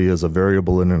vulnerability is a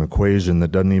variable in an equation that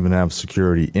doesn't even have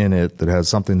security in it, that has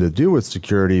something to do with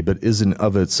security but isn't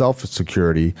of itself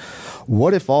security,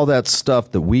 what if all that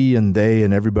stuff that we and they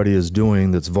and everybody is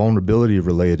doing that's vulnerability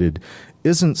related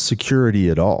isn't security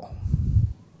at all?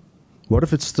 What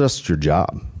if it's just your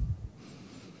job?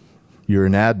 You're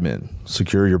an admin.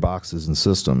 Secure your boxes and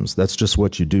systems. That's just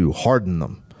what you do. Harden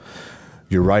them.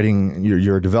 You're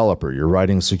a developer. You're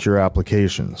writing secure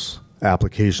applications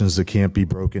that can't be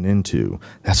broken into.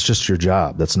 That's just your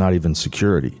job. That's not even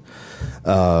security.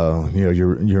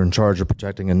 You're in charge of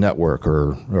protecting a network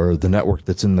or the network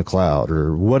that's in the cloud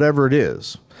or whatever it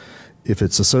is. If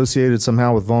it's associated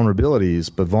somehow with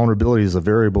vulnerabilities, but vulnerability is a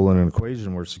variable in an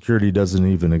equation where security doesn't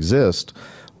even exist,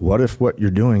 what if what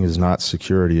you're doing is not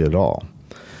security at all?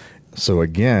 So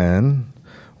again,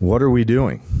 what are we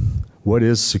doing? What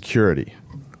is security?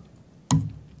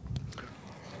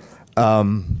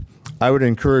 I would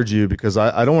encourage you, because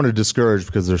I don't want to discourage,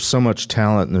 because there's so much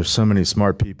talent and there's so many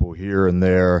smart people here and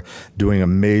there doing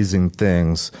amazing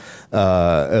things.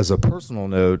 As a personal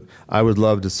note, I would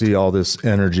love to see all this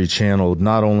energy channeled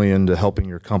not only into helping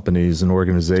your companies and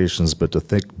organizations, but to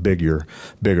think bigger.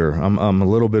 I'm a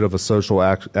little bit of a social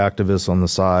activist on the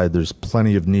side. There's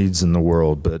plenty of needs in the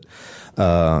world, but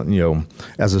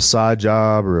as a side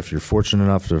job, or if you're fortunate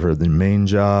enough to have the main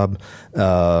job,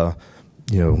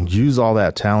 use all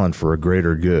that talent for a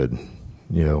greater good.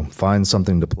 Find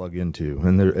something to plug into,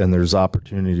 and there's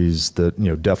opportunities that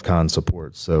DEF CON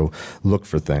supports. So look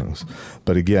for things.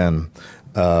 But again,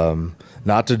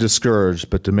 not to discourage,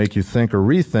 but to make you think or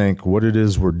rethink what it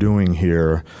is we're doing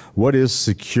here. What is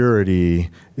security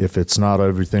if it's not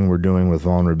everything we're doing with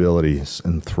vulnerabilities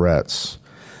and threats?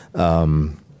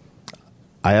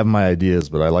 I have my ideas,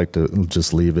 but I like to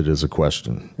just leave it as a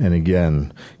question. And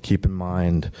again, keep in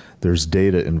mind there's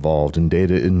data involved, and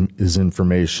data is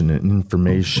information. And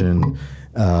information,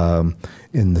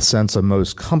 in the sense of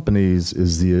most companies,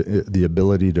 is the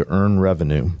ability to earn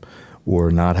revenue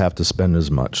or not have to spend as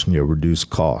much, reduce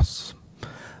costs.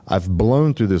 I've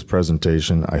blown through this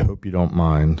presentation. I hope you don't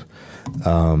mind.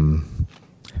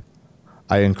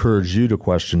 I encourage you to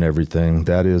question everything.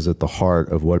 That is at the heart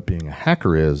of what being a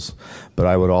hacker is. But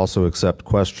I would also accept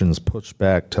questions, push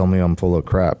back, tell me I'm full of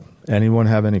crap. Anyone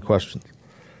have any questions?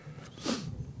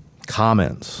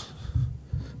 Comments?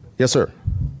 Yes, sir.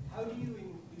 How do you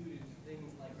include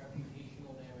things like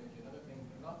reputational damage and other things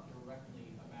that are not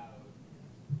directly about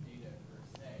data per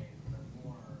se, but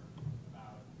more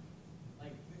about,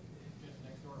 like, just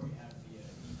next door we have the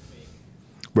deepfake.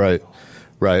 Right,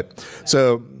 right.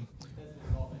 So.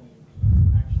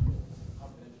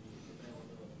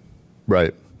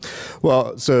 Right.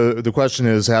 Well, so the question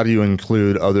is, how do you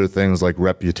include other things like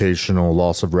reputational,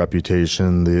 loss of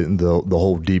reputation, the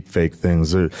whole deep fake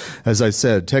things? As I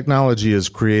said, technology has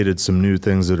created some new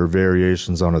things that are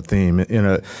variations on a theme.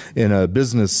 In a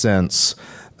business sense,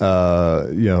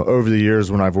 over the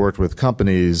years when I've worked with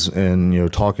companies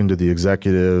and, talking to the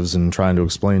executives and trying to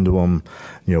explain to them,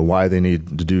 why they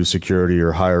need to do security,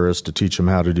 or hire us to teach them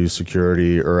how to do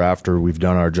security, or after we've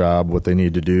done our job, what they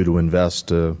need to do to invest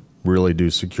to really do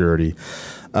security.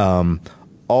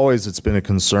 Always it's been a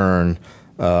concern,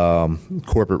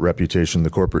 corporate reputation, the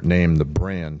corporate name, the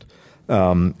brand.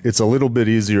 It's a little bit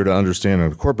easier to understand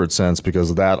in a corporate sense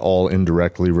because that all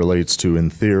indirectly relates to,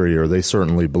 in theory, or they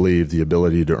certainly believe, the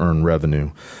ability to earn revenue.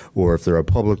 Or if they're a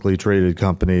publicly traded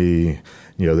company,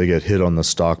 they get hit on the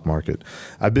stock market.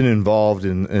 I've been involved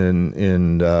in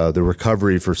the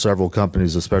recovery for several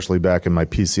companies, especially back in my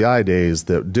PCI days,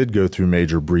 that did go through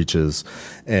major breaches,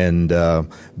 and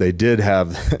they did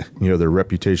have their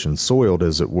reputation soiled,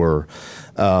 as it were.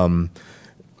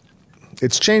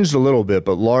 It's changed a little bit,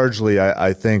 but largely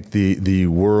I think the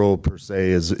world per se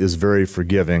is very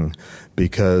forgiving,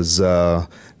 because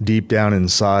deep down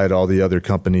inside, all the other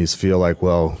companies feel like,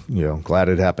 well, glad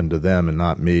it happened to them and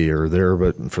not me, or there,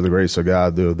 but for the grace of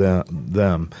God, they're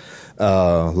them.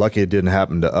 Lucky it didn't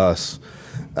happen to us.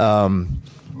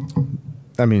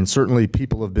 Certainly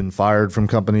people have been fired from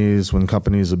companies when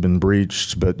companies have been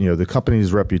breached, but the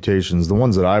companies' reputations, the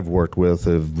ones that I've worked with,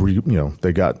 have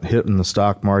they got hit in the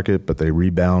stock market, but they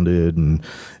rebounded and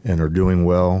are doing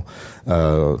well.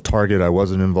 Target I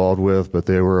wasn't involved with, but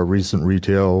they were a recent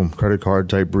retail credit card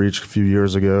type breach a few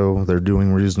years ago. They're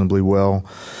doing reasonably well.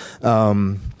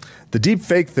 The deep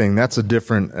fake thing, that's a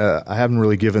different. I haven't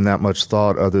really given that much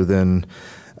thought, other than.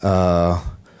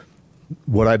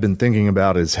 What I've been thinking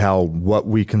about is how what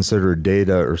we consider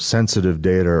data, or sensitive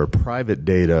data, or private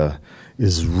data,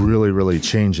 is really, really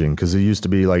changing. Because it used to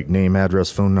be like name,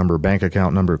 address, phone number, bank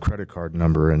account number, credit card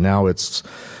number, and now it's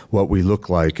what we look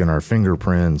like, and our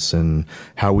fingerprints, and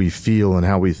how we feel, and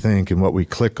how we think, and what we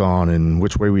click on, and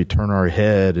which way we turn our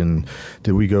head, and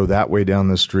did we go that way down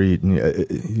the street.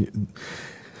 And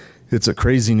it's a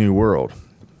crazy new world.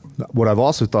 What I've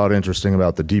also thought interesting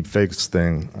about the deep fakes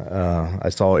thing, I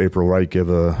saw April Wright give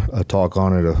a talk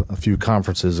on it a few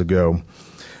conferences ago.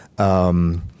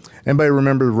 Anybody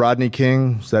remember Rodney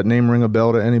King? Does that name ring a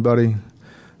bell to anybody?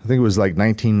 I think it was like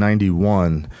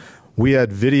 1991. We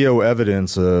had video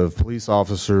evidence of police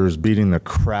officers beating the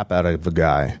crap out of a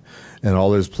guy, and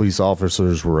all those police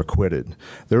officers were acquitted.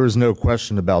 There was no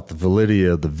question about the validity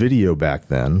of the video back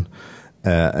then,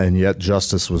 and yet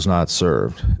justice was not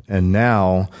served. And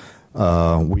now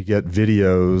we get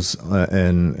videos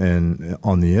and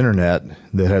on the internet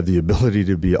that have the ability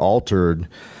to be altered,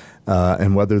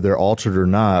 and whether they're altered or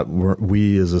not,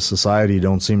 we as a society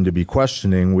don't seem to be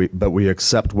questioning, but we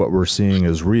accept what we're seeing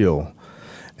as real.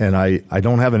 And I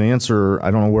don't have an answer. I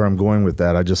don't know where I'm going with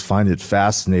that. I just find it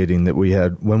fascinating that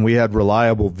when we had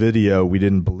reliable video, we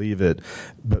didn't believe it.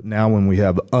 But now when we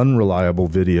have unreliable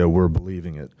video, we're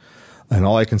believing it. And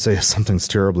all I can say is something's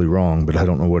terribly wrong, but I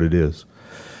don't know what it is.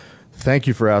 Thank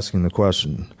you for asking the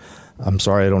question. I'm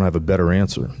sorry I don't have a better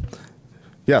answer.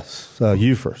 Yes,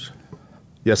 you first.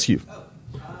 Yes, you. So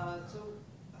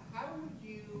how would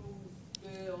you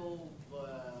build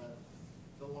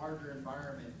the larger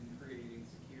environment in creating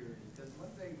security? Because one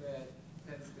thing that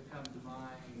tends to come to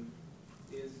mind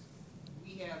is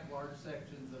we have large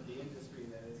sections of the industry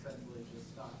that essentially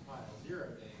just stockpile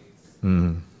 0 days.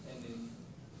 Mm-hmm. And in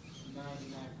 99%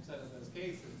 of those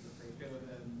cases, if they go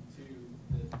them to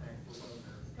the actual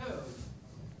owner of the code,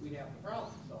 we have the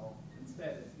problem solved.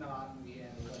 Instead, it's not, and we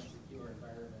have a less secure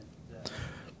environment.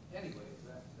 Anyways,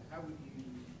 how would you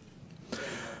say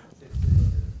that fits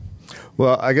in?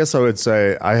 Well, I guess I would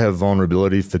say I have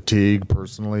vulnerability fatigue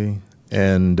personally.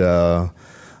 And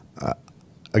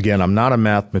again, I'm not a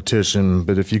mathematician,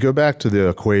 but if you go back to the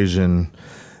equation,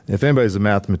 if anybody's a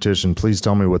mathematician, please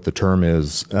tell me what the term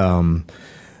is.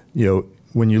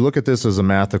 When you look at this as a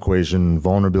math equation,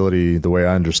 vulnerability, the way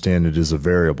I understand it, is a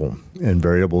variable. And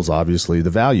variables, obviously, the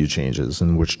value changes,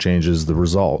 and which changes the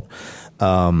result.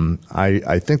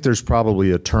 I think there's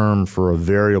probably a term for a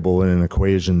variable in an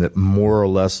equation that more or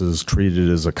less is treated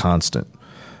as a constant.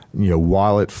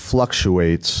 While it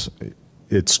fluctuates,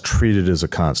 it's treated as a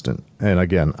constant. And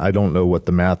again, I don't know what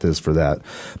the math is for that.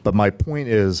 But my point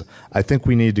is, I think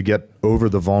we need to get over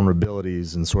the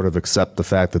vulnerabilities and sort of accept the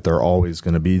fact that they're always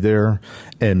going to be there.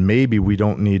 And maybe we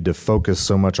don't need to focus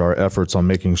so much our efforts on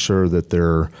making sure that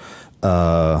they're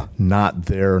not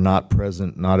there, not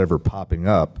present, not ever popping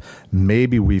up.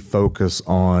 Maybe we focus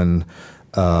on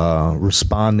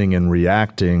responding and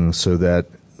reacting so that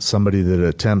somebody that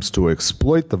attempts to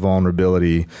exploit the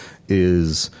vulnerability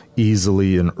is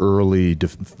easily,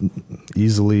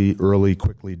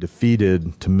 quickly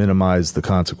defeated to minimize the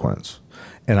consequence.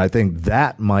 And I think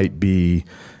that might be,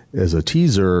 as a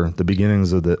teaser, the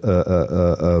beginnings of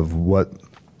of what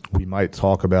we might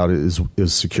talk about is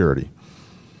security.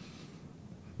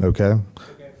 Okay?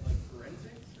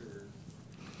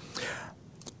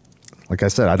 Like I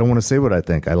said, I don't want to say what I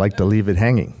think. I like to leave it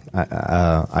hanging.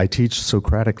 I teach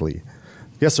Socratically.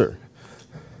 Yes, sir.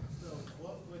 So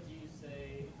what would you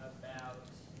say about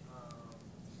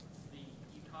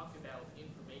you talk about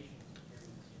information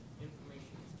security.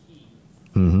 Information is key.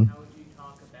 Mm-hmm. How would you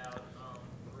talk about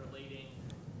relating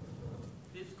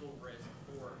physical risk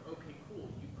or, okay, cool,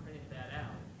 you printed that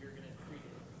out, you're going to treat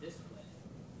it this way.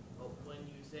 But when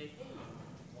you say, hey,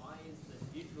 why is the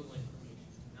digital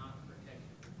information not protected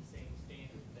with the same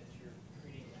standard that you're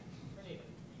treating that printed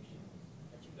information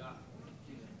that you got from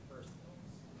in the first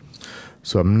place?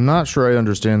 So I'm not sure I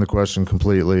understand the question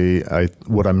completely.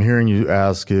 What I'm hearing you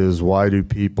ask is, why do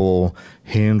people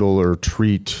handle or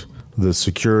treat the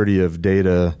security of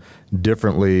data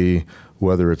differently,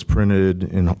 whether it's printed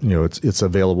in, it's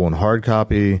available in hard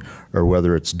copy, or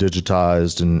whether it's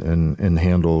digitized and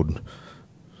handled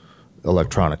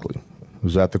electronically?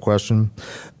 Was that the question?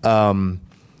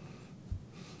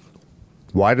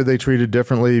 Why do they treat it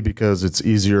differently? Because it's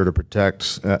easier to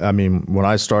protect. I mean, when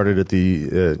I started at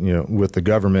with the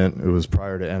government, it was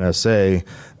prior to NSA.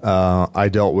 I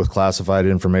dealt with classified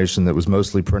information that was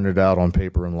mostly printed out on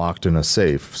paper and locked in a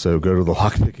safe. So go to the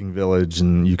lockpicking village,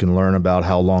 and you can learn about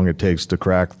how long it takes to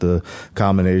crack the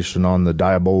combination on the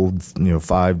Diebold,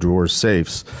 5-drawer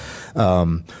safes.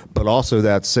 But also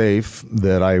that safe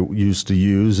that I used to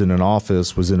use in an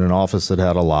office was in an office that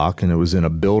had a lock, and it was in a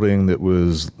building that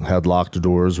had locked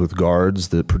doors with guards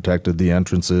that protected the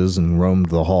entrances and roamed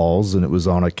the halls, and it was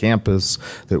on a campus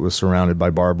that was surrounded by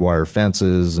barbed wire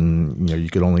fences, and you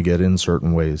could only get in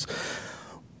certain ways.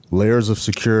 Layers of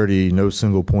security, no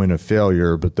single point of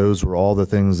failure, but those were all the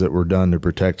things that were done to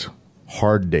protect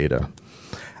hard data.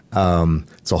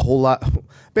 It's a whole lot.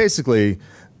 Basically,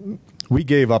 we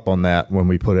gave up on that when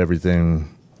we put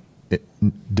everything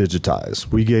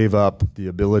digitized. We gave up the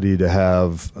ability to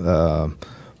have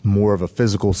more of a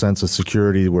physical sense of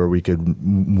security where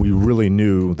we really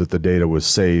knew that the data was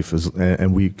safe,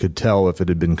 and we could tell if it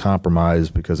had been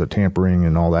compromised because of tampering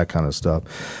and all that kind of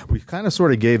stuff. We kind of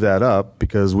sort of gave that up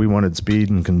because we wanted speed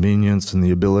and convenience and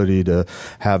the ability to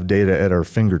have data at our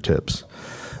fingertips.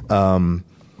 In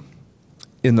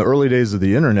the early days of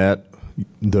the internet,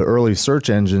 the early search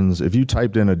engines, if you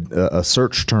typed in a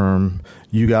search term,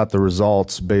 you got the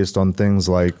results based on things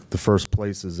like the first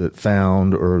places it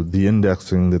found or the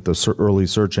indexing that the early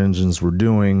search engines were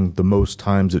doing, the most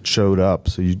times it showed up.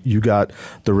 So you got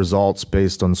the results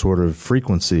based on sort of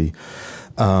frequency.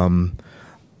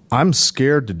 I'm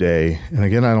scared today, and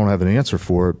again, I don't have an answer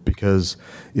for it, because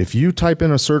if you type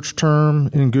in a search term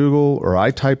in Google, or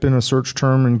I type in a search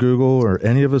term in Google, or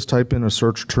any of us type in a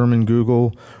search term in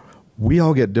Google, we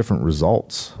all get different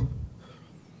results.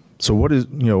 So what is,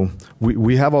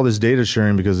 we have all this data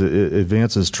sharing because it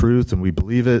advances truth and we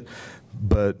believe it,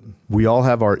 but we all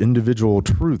have our individual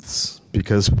truths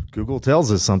because Google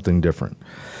tells us something different.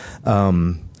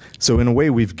 So in a way,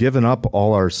 we've given up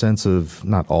all our sense of,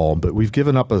 not all, but we've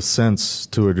given up a sense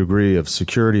to a degree of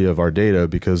security of our data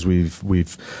because the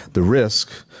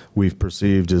risk we've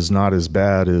perceived is not as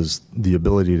bad as the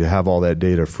ability to have all that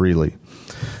data freely.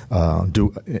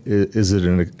 Is it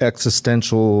an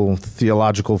existential,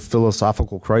 theological,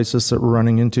 philosophical crisis that we're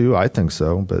running into? I think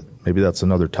so, but maybe that's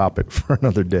another topic for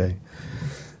another day.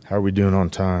 How are we doing on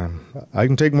time? I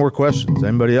can take more questions.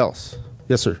 Anybody else?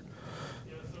 Yes, sir.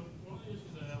 Yeah, so one of the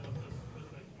issues I have with this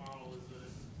mixed model is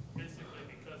that basically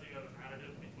because you have an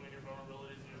additive between your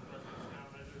vulnerabilities and your threats and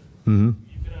countermeasures,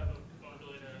 you could have a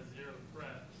vulnerability that has zero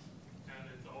threat, and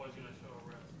it's always going to show a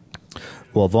risk.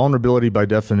 Well, vulnerability by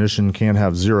definition can't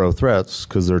have zero threats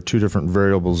because there are two different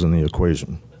variables in the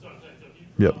equation. That's what I'm saying. So if you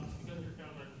drop, because your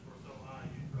countermeasures were so high,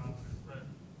 you drop your threat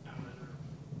countermeasure.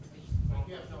 Like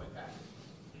you have no impact.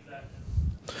 Exactly.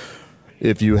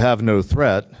 If you have no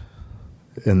threat,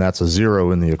 and that's a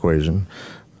zero in the equation.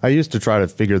 I used to try to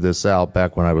figure this out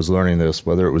back when I was learning this,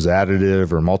 whether it was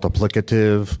additive or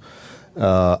multiplicative.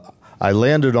 I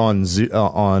landed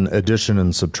on addition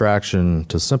and subtraction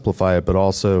to simplify it, but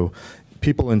also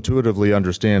people intuitively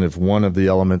understand if one of the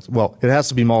elements, well, it has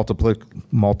to be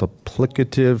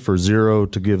multiplicative for zero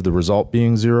to give the result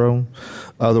being zero.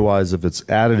 Otherwise, if it's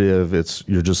additive,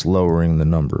 you're just lowering the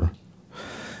number.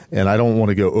 And I don't want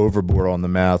to go overboard on the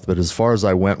math, but as far as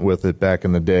I went with it back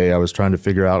in the day, I was trying to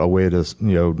figure out a way to,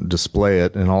 display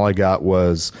it. And all I got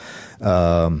was,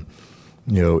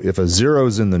 if a zero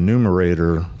is in the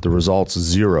numerator, the result's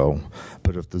zero.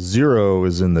 But if the zero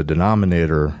is in the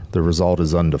denominator, the result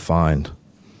is undefined.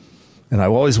 And I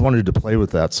always wanted to play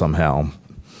with that somehow,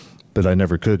 but I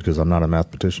never could because I'm not a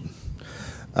mathematician.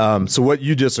 So what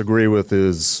you disagree with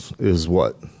is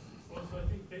what? Well, so I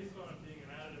think based on it being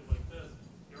an additive like this,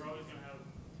 you're always going to have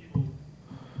people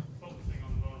focusing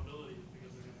on the vulnerabilities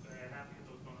because they're going to say, I have to get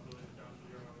those vulnerabilities down to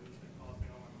zero. It's going to cost me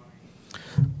all my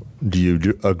money. Do you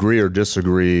agree or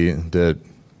disagree that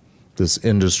this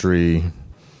industry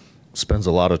spends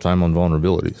a lot of time on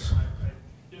vulnerabilities? I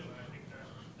do, and I think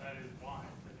that is why. I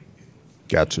think people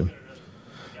Gotcha.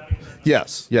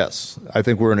 Yes. I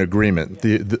think we're in agreement.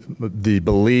 The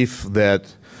belief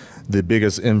that the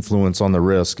biggest influence on the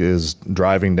risk is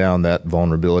driving down that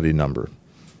vulnerability number.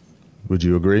 Would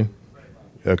you agree?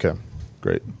 Okay,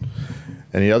 great.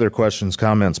 Any other questions,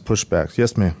 comments, pushbacks?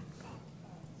 Yes, ma'am.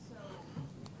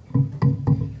 If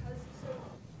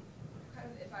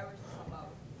I were to sum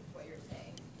up what you're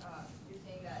saying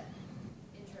that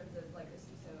in terms of like the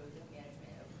CISOs and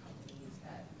management of companies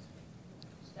that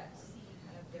see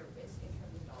kind of their risk in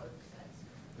terms of dollar percents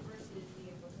versus the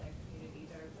InfoSec community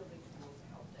that are building tools to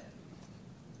help them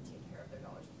take care of their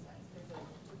dollars and cents. There's a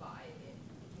divide in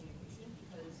communication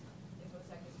because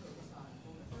InfoSec is focused on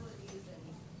vulnerabilities and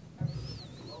everything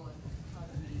technical and how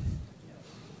do we,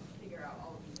 figure out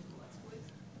all of these cool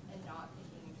exploits, and not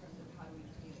thinking in terms of how do we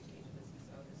communicate to the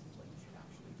CISO, this is what you should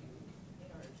actually do in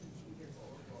order to achieve your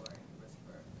goal of lowering the risk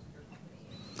for your company and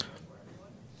for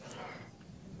everyone.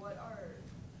 What are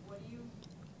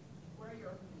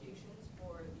your recommendations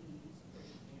for the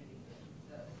security community in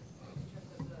terms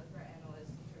of the threat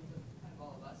analysts, in terms of kind of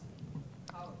all of us?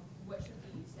 What should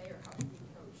we say or how should we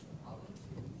approach the problem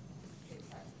to fix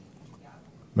that gap?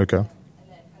 Okay. And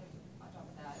then kind of on top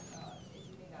of that, if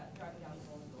you think that driving down the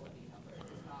vulnerability number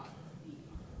is not the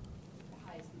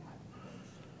highest impact approach,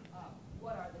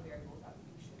 what are the variables that we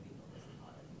should be focusing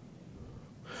on?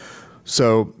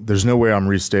 So there's no way I'm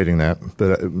restating that,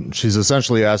 but she's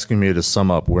essentially asking me to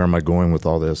sum up where am I going with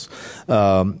all this.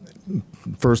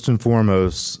 first and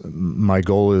foremost, my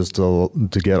goal is to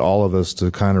get all of us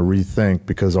to kind of rethink,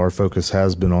 because our focus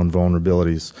has been on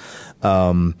vulnerabilities.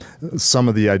 Some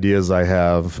of the ideas I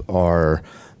have are,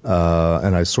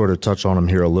 and I sort of touch on them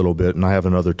here a little bit, and I have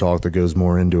another talk that goes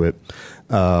more into it.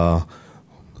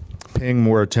 Paying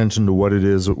more attention to what it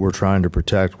is that we're trying to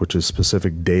protect, which is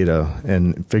specific data,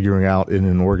 and figuring out in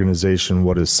an organization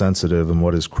what is sensitive and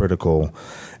what is critical.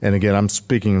 And again, I'm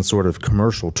speaking in sort of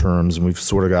commercial terms, and we've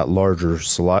sort of got larger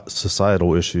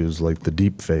societal issues like the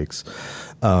deep fakes.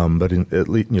 But at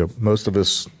least, most of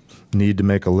us need to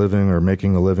make a living or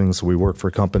making a living, so we work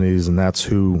for companies, and that's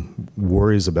who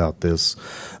worries about this.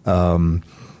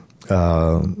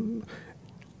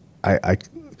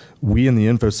 We in the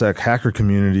InfoSec hacker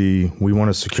community, we want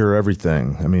to secure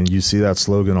everything. I mean, you see that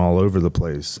slogan all over the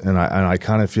place. And I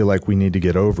kind of feel like we need to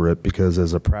get over it, because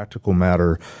as a practical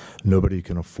matter, nobody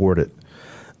can afford it.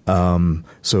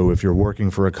 So if you're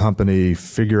working for a company,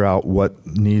 figure out what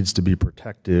needs to be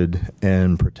protected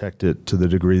and protect it to the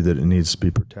degree that it needs to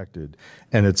be protected.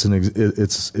 And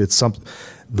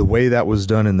the way that was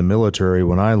done in the military,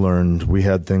 when I learned, we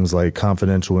had things like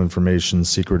confidential information,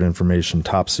 secret information,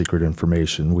 top secret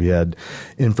information. We had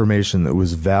information that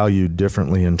was valued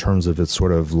differently in terms of its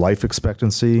sort of life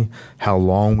expectancy, how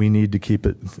long we needed to keep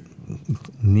it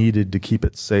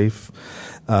safe,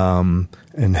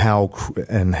 and how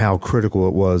critical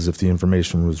it was if the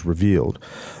information was revealed.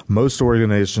 Most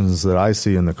organizations that I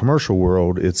see in the commercial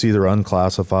world, it's either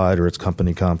unclassified or it's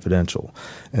company confidential.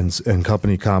 And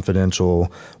company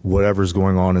confidential, whatever's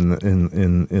going on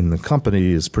in the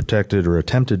company is protected or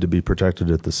attempted to be protected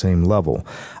at the same level.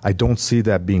 I don't see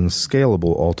that being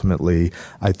scalable ultimately.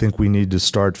 I think we need to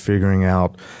start figuring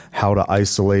out how to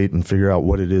isolate and figure out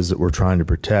what it is that we're trying to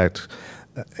protect.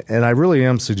 And I really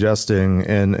am suggesting,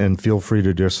 and feel free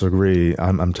to disagree,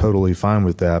 I'm totally fine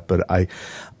with that, but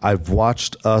I've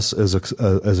watched us as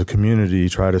a community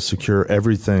try to secure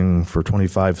everything for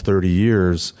 25, 30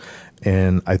 years,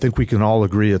 and I think we can all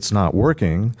agree it's not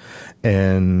working.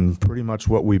 And pretty much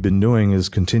what we've been doing is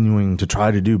continuing to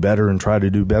try to do better and try to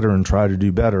do better and try to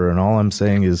do better. And all I'm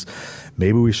saying is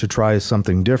maybe we should try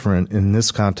something different. In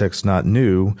this context, not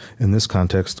new. In this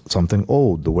context, something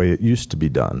old, the way it used to be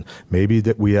done. Maybe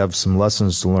that we have some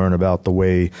lessons to learn about the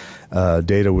way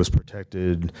data was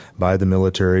protected by the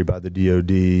military, by the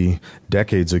DoD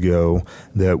decades ago,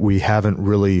 that we haven't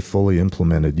really fully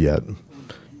implemented yet.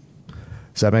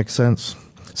 Does that make sense?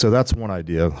 So that's one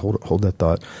idea. Hold that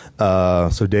thought.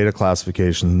 So data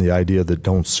classification, the idea that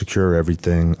don't secure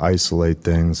everything, isolate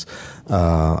things.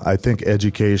 I think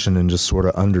education and just sort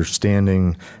of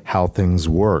understanding how things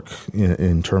work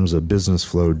in terms of business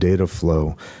flow, data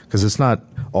flow, because it's not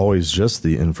always just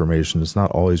the information. It's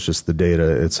not always just the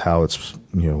data. It's how it's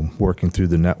working through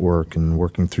the network and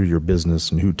working through your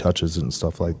business and who touches it and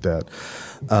stuff like that.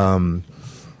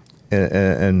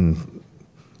 And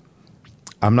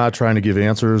I'm not trying to give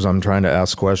answers. I'm trying to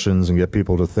ask questions and get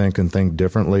people to think and think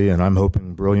differently. And I'm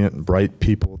hoping brilliant, bright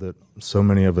people that so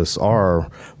many of us are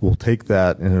will take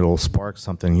that and it'll spark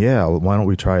something. Yeah, why don't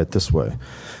we try it this way?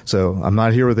 So I'm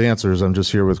not here with answers. I'm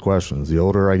just here with questions. The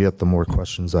older I get, the more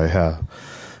questions I have.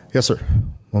 Yes, sir.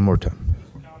 One more time.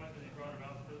 Comment that you brought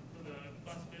about for the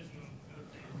classification at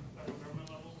the federal government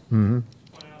level. Mm-hmm.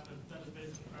 Point out that is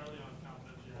based entirely on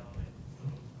confidentiality. So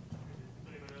if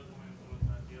anybody doesn't want to influence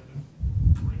that, you have to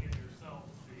bring in yourself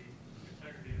the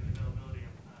integrity and availability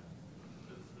of that.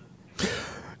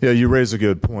 Yeah, you raise a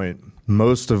good point.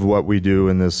 Most of what we do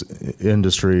in this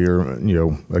industry, or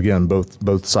again,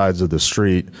 both sides of the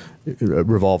street,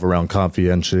 revolve around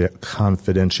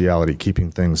confidentiality,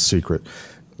 keeping things secret.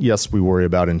 Yes, we worry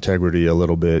about integrity a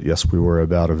little bit. Yes, we worry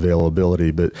about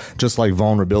availability. But just like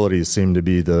vulnerabilities seem to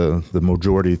be the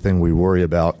majority thing we worry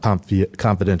about,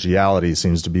 confidentiality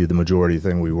seems to be the majority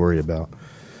thing we worry about.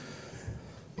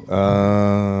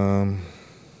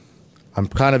 I'm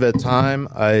kind of at time.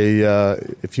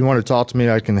 If you want to talk to me,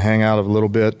 I can hang out a little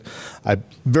bit. I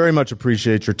very much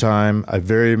appreciate your time. I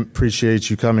very appreciate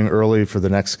you coming early for the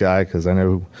next guy, because I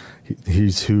know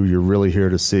he's who you're really here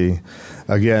to see.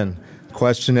 Again,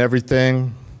 question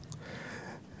everything.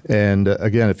 And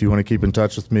again, if you want to keep in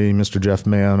touch with me, Mr. Jeff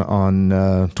Mann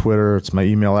on Twitter. It's my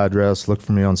email address. Look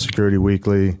for me on Security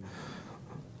Weekly.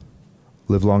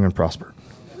 Live long and prosper.